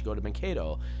Rochester, they should go to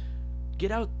Mankato.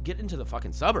 get into the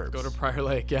fucking suburbs. Go to Prior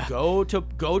Lake, yeah. Go to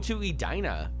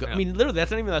Edina. Yeah. I mean, literally,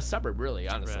 that's not even a suburb, really,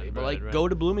 honestly. Right, but right, right. go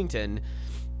to Bloomington.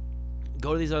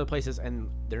 Go to these other places, and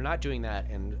they're not doing that.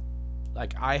 And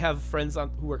like, I have friends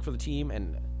who work for the team,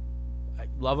 and I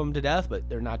love them to death, but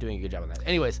they're not doing a good job on that.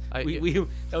 Anyways, that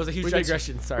was a huge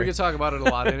digression. Sorry. We could talk about it a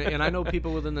lot, and I know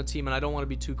people within the team, and I don't want to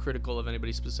be too critical of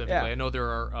anybody specifically. Yeah. I know there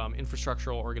are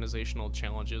infrastructural, organizational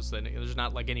challenges. That there's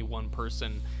not like any one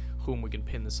person whom we can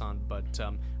pin this on, but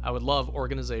I would love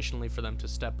organizationally for them to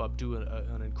step up, do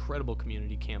an incredible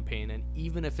community campaign, and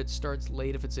even if it starts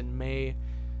late, if it's in May,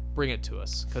 bring it to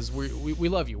us, because we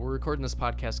love you. We're recording this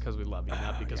podcast because we love you,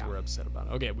 not because we're upset about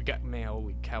it. Okay,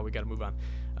 holy cow, we got to move on.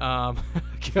 I'm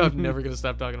never going to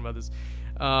stop talking about this.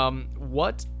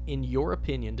 What, in your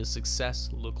opinion, does success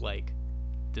look like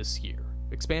this year?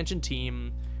 Expansion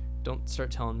team, don't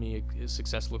start telling me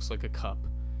success looks like a cup.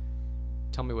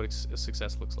 Tell me what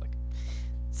success looks like.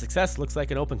 Success looks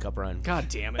like an Open Cup run. God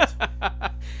damn it.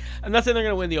 I'm not saying they're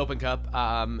going to win the Open Cup.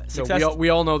 So we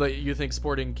all know that you think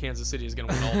Sporting Kansas City is going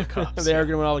to win all the cups. They are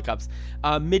going to win all the cups.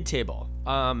 Mid-table.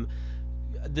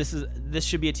 This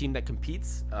should be a team that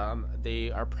competes.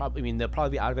 They'll probably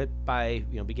be out of it by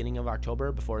beginning of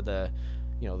October, before the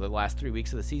last 3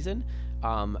 weeks of the season.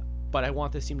 But I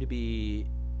want this team to be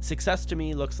success. To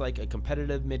me, looks like a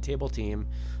competitive mid-table team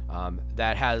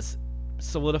that has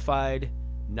solidified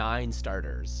 9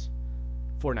 starters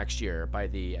for next year by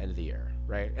the end of the year,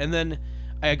 right? And then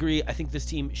I agree. I think this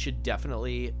team should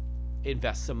definitely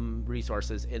invest some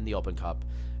resources in the Open Cup,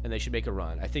 and they should make a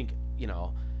run. I think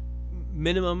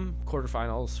minimum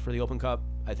quarterfinals for the Open Cup.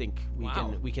 I think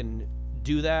we can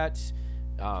do that.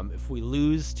 If we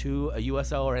lose to a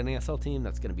USL or NASL team,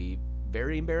 that's going to be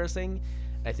very embarrassing.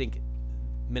 I think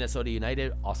Minnesota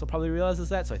United also probably realizes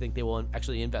that, so I think they will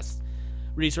actually invest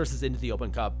resources into the Open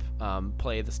Cup,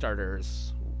 play the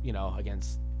starters,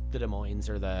 against the Des Moines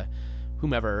or the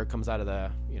whomever comes out of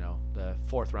the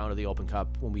 4th round of the Open Cup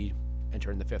when we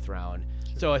enter in the 5th round.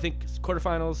 Sure. So I think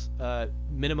quarterfinals,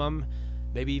 minimum,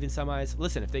 maybe even semis.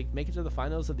 Listen, if they make it to the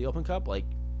finals of the Open Cup, like,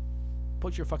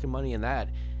 put your fucking money in that.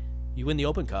 You win the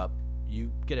Open Cup, you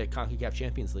get a CONCACAF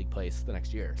Champions League place the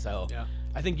next year. So yeah.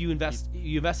 I think you invest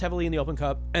heavily in the Open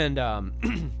Cup, and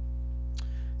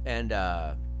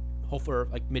hope for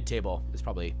like mid-table is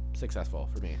probably successful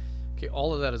for me. Okay,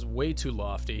 all of that is way too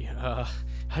lofty.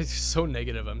 I'm so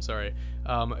negative. I'm sorry.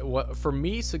 For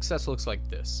me, success looks like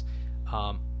this.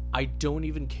 I don't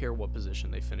even care what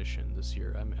position they finish in this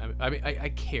year. I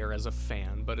care as a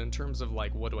fan, but in terms of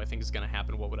like what do I think is going to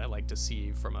happen, what would I like to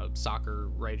see from a soccer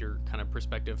writer kind of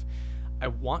perspective, I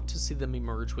want to see them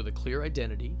emerge with a clear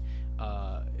identity.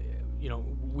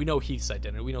 We know Heath's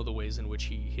identity. We know the ways in which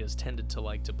he has tended to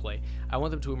like to play. I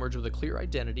want them to emerge with a clear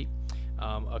identity,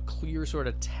 a clear sort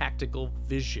of tactical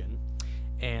vision,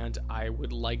 and I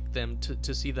would like them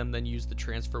to see them then use the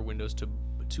transfer windows to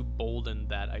bolden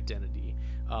that identity.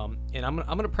 And I'm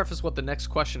going to preface what the next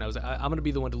question I'm going to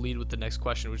be the one to lead with the next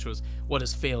question, which was, what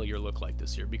does failure look like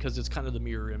this year? Because it's kind of the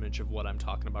mirror image of what I'm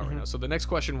talking about right now. So the next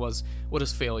question was, what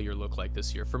does failure look like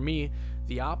this year? For me,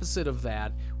 the opposite of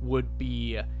that would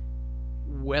be,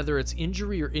 whether it's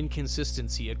injury or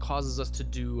inconsistency, it causes us to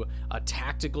do a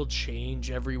tactical change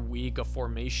every week, a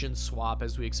formation swap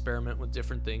as we experiment with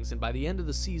different things. And by the end of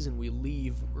the season, we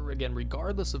leave, again,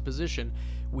 regardless of position,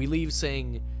 we leave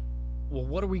saying, well,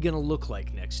 what are we going to look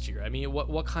like next year? I mean,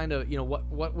 what kind of,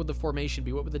 what would the formation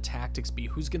be? What would the tactics be?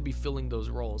 Who's going to be filling those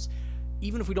roles?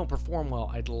 Even if we don't perform well,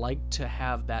 I'd like to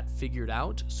have that figured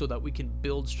out so that we can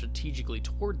build strategically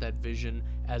toward that vision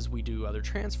as we do other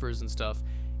transfers and stuff.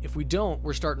 If we don't,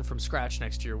 we're starting from scratch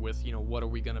next year with, who are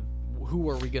we going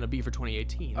to be for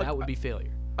 2018? That would be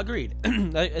failure. Agreed.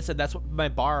 Like I said, that's what my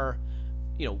bar,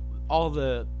 I'm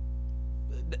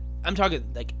talking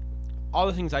like all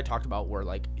the things I talked about were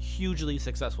like hugely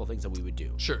successful things that we would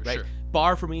do. Sure, right? Sure.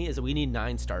 Bar for me is that we need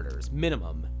 9 starters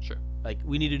minimum. Sure. Like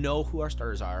we need to know who our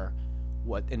starters are,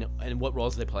 what and what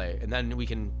roles they play, and then we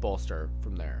can bolster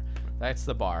from there. That's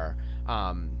the bar.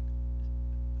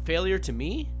 Failure to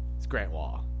me is Grant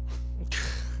Wall.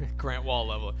 Grant Wall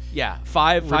level. Yeah,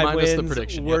 five wins. Us the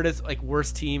prediction.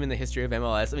 Worst team in the history of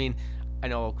MLS. I mean, I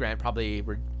know Grant probably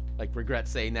regrets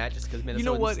saying that just because Minnesota. You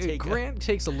know what? Grant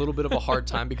takes a little bit of a hard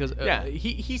time because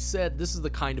he said this is the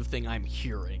kind of thing I'm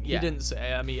hearing. He didn't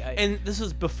say. I mean, and this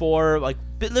was before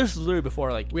this was literally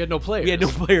before we had no players.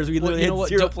 We literally had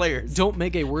 0 players. Don't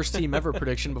make a worst team ever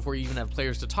prediction before you even have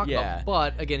players to talk about.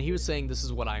 But again, he was saying this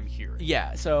is what I'm hearing.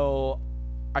 Yeah. So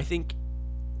I think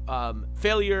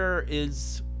failure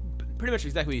is pretty much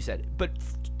exactly what you said. But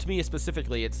to me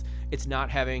specifically, it's not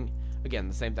having, again,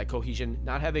 the same, that cohesion,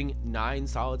 not having 9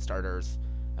 solid starters,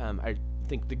 I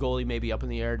think the goalie may be up in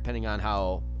the air depending on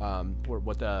how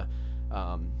what the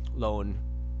loan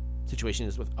situation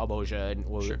is with Alboja,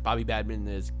 and Sure. Bobby Badman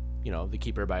is the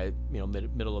keeper by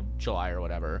middle of July or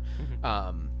whatever.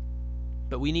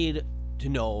 But we need to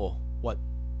know what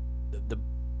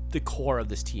the core of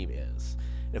this team is.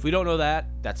 And if we don't know that,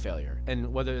 that's failure.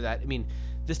 And whether that,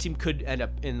 this team could end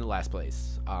up in the last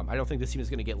place. I don't think this team is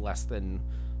going to get less than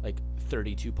like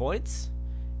 32 points,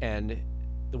 and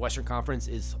the Western Conference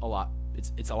is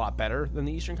it's a lot better than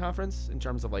the Eastern Conference in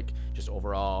terms of like just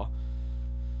overall.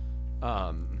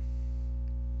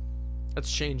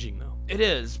 That's changing though. It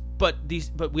is, but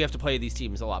we have to play these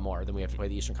teams a lot more than we have to play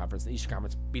the Eastern Conference. The Eastern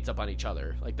Conference beats up on each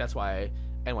other. Like that's why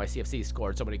NYCFC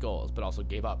scored so many goals, but also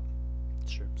gave up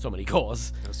so many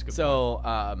goals. That's a good point. So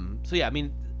yeah,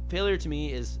 failure to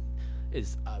me is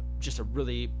just a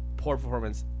really poor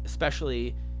performance,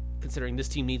 especially considering this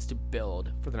team needs to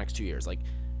build for the next 2 years. Like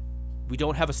we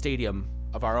don't have a stadium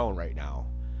of our own right now.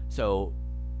 So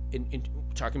in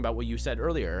talking about what you said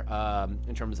earlier,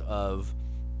 in terms of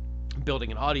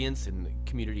building an audience and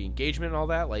community engagement and all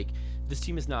that, like this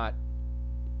team is not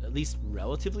at least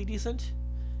relatively decent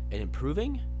and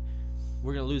improving.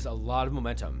 We're going to lose a lot of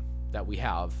momentum that we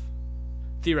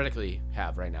theoretically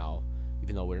have right now,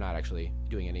 even though we're not actually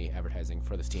doing any advertising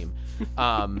for this team.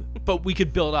 But we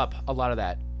could build up a lot of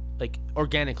that like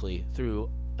organically through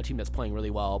a team that's playing really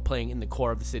well, playing in the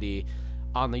core of the city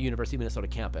on the University of Minnesota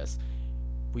campus.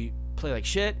 We play like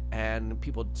shit and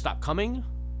people stop coming.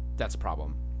 That's a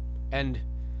problem. And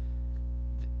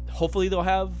hopefully they'll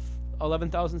have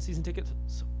 11,000 season tickets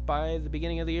by the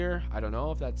beginning of the year. I don't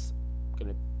know if that's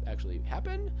going to actually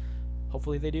happen.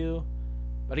 Hopefully they do.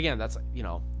 But again, that's,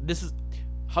 this is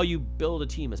how you build a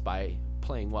team is by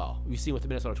playing well. We've seen with the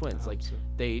Minnesota Twins. Like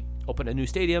they opened a new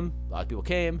stadium. A lot of people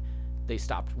came. They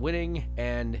stopped winning.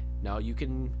 And now you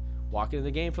can walk into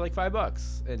the game for like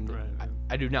 $5. And right.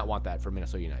 I do not want that for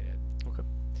Minnesota United. Okay.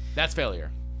 That's failure.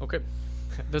 Okay.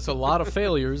 There's a lot of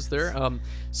failures there.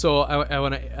 So I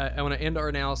want to end our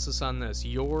analysis on this.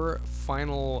 Your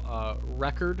final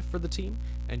record for the team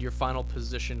and your final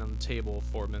position on the table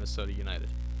for Minnesota United.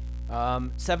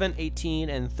 7, 18,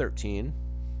 and 13.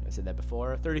 I said that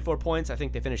before. 34 points. I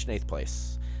think they finished in 8th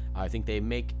place. I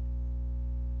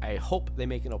hope they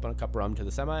make an Open Cup run to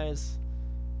the semis.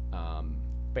 But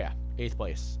yeah, 8th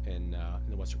place in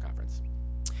the Western Conference.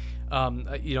 I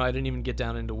didn't even get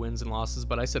down into wins and losses,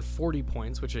 but I said 40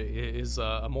 points, which is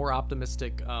a more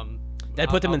optimistic. That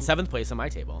put them in 7th place on my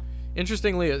table.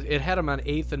 Interestingly, it had them on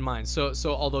 8th in mine. So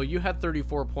although you had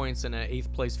 34 points and an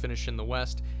 8th place finish in the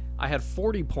West, I had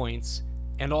 40 points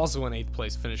and also an 8th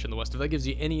place finish in the West. If that gives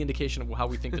you any indication of how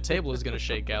we think the table is going to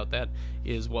shake out, that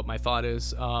is what my thought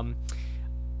is.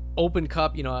 Open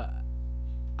Cup,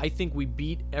 I think we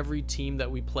beat every team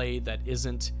that we played that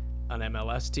isn't an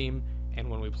MLS team. And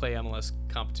when we play MLS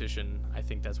competition, I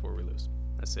think that's where we lose.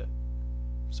 That's it.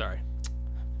 Sorry.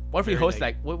 What if we host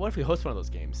What if we host one of those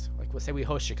games? Like, let's say we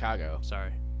host Chicago.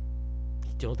 Sorry.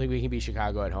 Don't think we can beat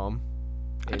Chicago at home?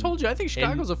 I told you. I think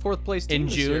Chicago's a 4th place team in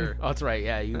this June. year. Oh, that's right.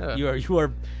 Yeah,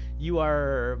 you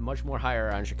are much more higher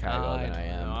on Chicago than I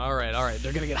am. All right.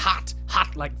 They're gonna get hot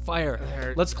like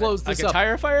fire. Let's close this up. Like a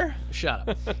tire fire? Shut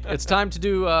up. It's time to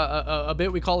do a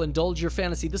bit we call Indulge Your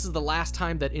Fantasy. This is the last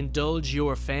time that Indulge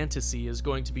Your Fantasy is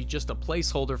going to be just a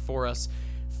placeholder for us.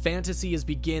 Fantasy is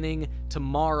beginning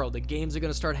tomorrow. The games are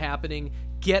going to start happening.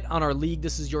 Get on our league.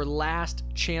 This is your last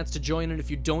chance to join it.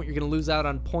 If you don't, you're going to lose out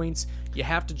on points. You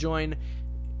have to join.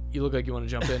 You look like you want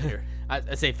to jump in here.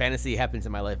 I say fantasy happens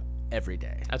in my life every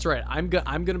day. That's right. I'm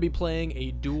gonna be playing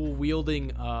a dual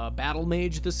wielding battle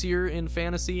mage this year in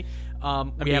fantasy.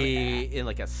 In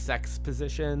like a sex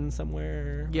position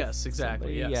somewhere. Yes,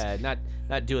 exactly. Yes. Yeah,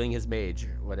 not doing his mage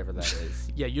or whatever that is.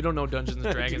 Yeah, you don't know Dungeons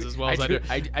and Dragons as well as I do.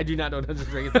 I do not know Dungeons and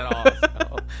Dragons at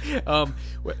all.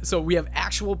 So we have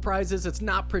actual prizes. It's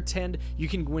not pretend. You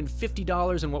can win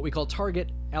 $50 in what we call target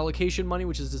allocation money,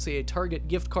 which is to say a Target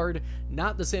gift card,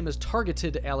 not the same as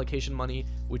targeted allocation money,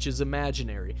 which is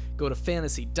imaginary. Go to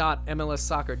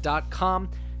fantasy.mlssoccer.com,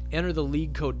 enter the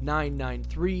league code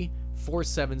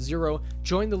 993470,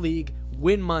 join the league,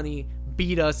 win money,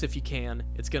 beat us if you can.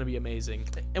 It's going to be amazing.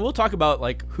 And we'll talk about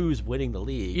like who's winning the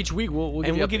league. Each week we'll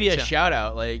give you a shout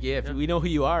out. Like if we know who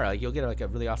you are, like you'll get like a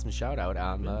really awesome shout out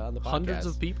on the podcast. Hundreds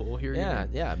of people will hear you.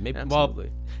 Yeah, maybe absolutely.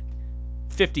 Well,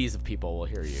 50s of people will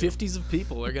hear you. 50s of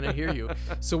people are going to hear you.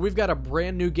 So we've got a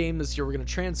brand new game this year. We're going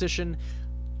to transition.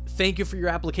 Thank you for your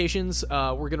applications.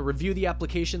 We're going to review the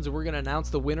applications, and we're going to announce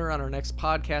the winner on our next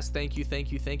podcast. Thank you.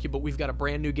 But we've got a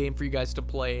brand new game for you guys to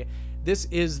play. This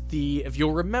is if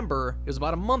you'll remember, it was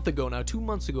about a month ago now, 2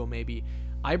 months ago maybe,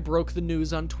 I broke the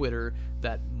news on Twitter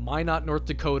that Minot, North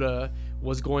Dakota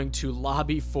was going to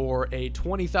lobby for a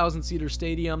 20,000-seater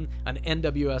stadium, an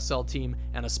NWSL team,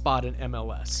 and a spot in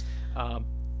MLS.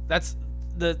 That's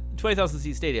the 20,000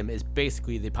 seat stadium is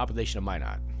basically the population of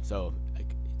Minot. So like,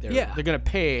 they're going to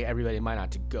pay everybody in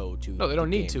Minot to go to. No, they don't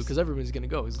need to games. because everybody's going to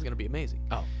go. It's going to be amazing.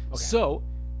 Oh, okay. So,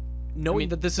 knowing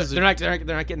that this is they're not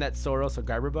getting that Soros or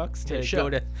Garber bucks to go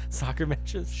to soccer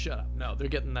matches. Shut up. No, they're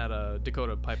getting that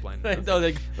Dakota pipeline.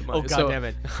 Oh, God damn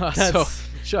it. So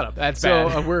shut up. That's so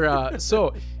bad. We're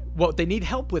so what they need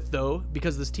help with, though,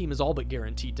 because this team is all but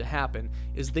guaranteed to happen,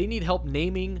 is they need help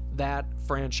naming that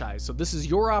franchise. So this is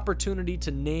your opportunity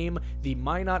to name the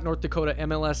Minot, North Dakota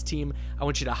MLS team. I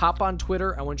want you to hop on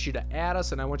Twitter. I want you to add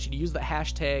us, and I want you to use the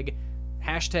hashtag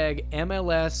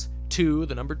MLS2,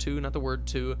 the number 2, not the word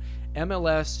 2,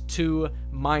 MLS2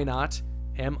 Minot,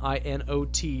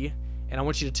 MINOT, and I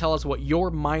want you to tell us what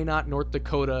your Minot, North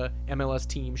Dakota MLS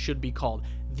team should be called.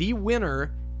 The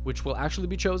winner, which will actually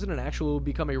be chosen and actually will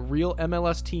become a real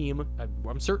MLS team,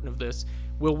 I'm certain of this,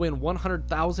 will win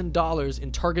 $100,000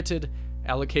 in targeted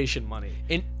allocation money.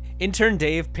 Intern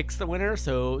Dave picks the winner,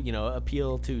 so,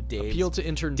 appeal to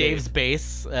intern Dave's Dave.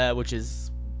 base, which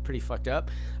is pretty fucked up.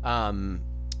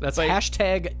 That's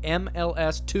hashtag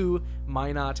MLS2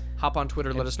 Minot. Hop on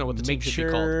Twitter. Let us know what the team should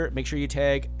be called. Make sure you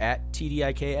tag at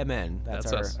TDIKMN.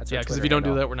 That's us. That's yeah, because if you don't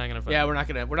do that, we're not gonna find. Yeah, we're not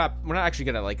actually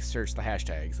gonna like search the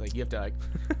hashtags. Like you have to like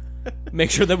make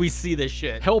sure that we see this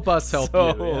shit. Help us help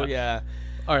you. Yeah.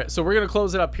 All right, so we're going to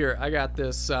close it up here. I got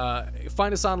this.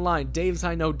 Find us online,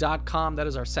 davesknow.com. That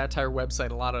is our satire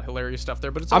website. A lot of hilarious stuff there,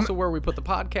 but it's also where we put the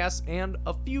podcast and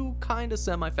a few kind of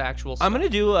semi-factual stuff. I'm going to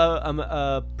do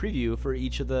a preview for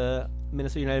each of the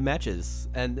Minnesota United matches,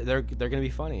 and they're going to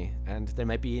be funny, and there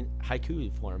might be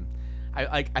haiku form.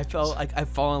 I felt like I've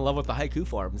fallen in love with the haiku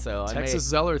form, so Texas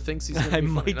Zeller thinks he's going to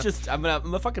be funny. I'm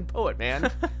a fucking poet, man.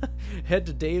 Head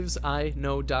to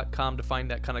davesknow.com to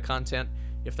find that kind of content.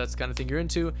 If that's the kind of thing you're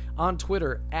into. On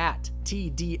Twitter, at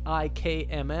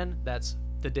TDIKMN. That's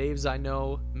the Daves I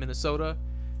Know, Minnesota.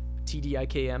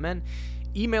 TDIKMN.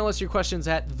 Email us your questions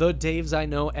at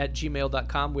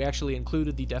thedavesknow@gmail.com. We actually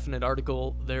included the definite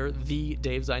article there,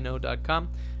 thedavesknow.com,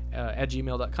 at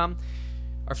gmail.com.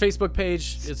 Our Facebook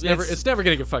page, it's never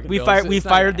going to get fucking built. We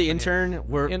fired the intern.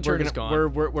 Intern is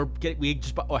gone. We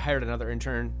just hired another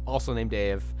intern, also named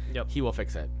Dave. Yep. He will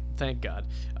fix it. Thank God.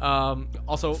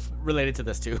 Also related to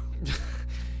this too.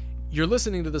 You're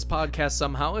listening to this podcast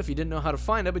somehow if you didn't know how to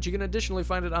find it, but you can additionally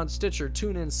find it on Stitcher,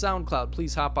 TuneIn, SoundCloud.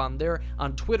 Please hop on there.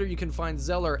 On Twitter, you can find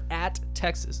Zeller at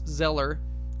Texas Zeller.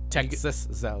 Texas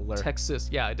Zeller. Texas.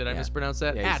 Yeah, did I mispronounce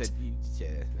that? Yeah, at.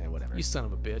 Whatever. You son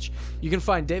of a bitch. You can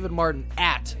find David Martin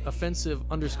at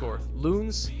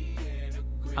offensive_loons.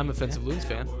 I'm offensive loons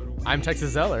fan. I'm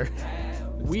Texas Zeller.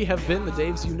 We have been the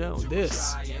Daves you know.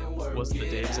 This was the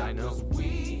Daves I Know.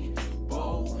 We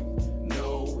both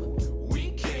know we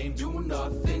can't do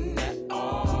nothing at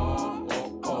all.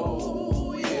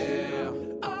 Oh, yeah.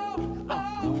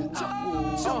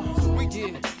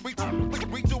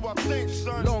 We do our thing,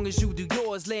 son. Long as you do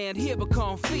yours, land here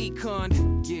become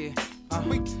fecund. Yeah.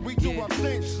 We do our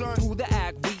thing, son. Through the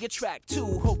act, we attract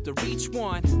two, hope to reach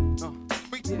one.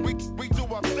 We do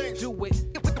our thing. Do it.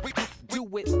 Do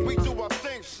it. We do our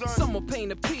thing, son. Some will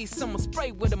paint a piece, some will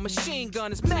spray with a machine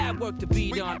gun. It's mad work to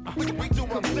be done. We do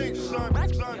our thing, son. I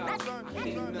can't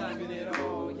do nothing at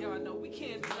all. Y'all know we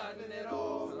can't do nothing at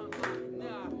all.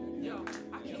 Nah, yo,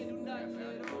 I can't do nothing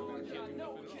at all. Y'all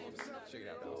know we can't do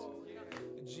nothing.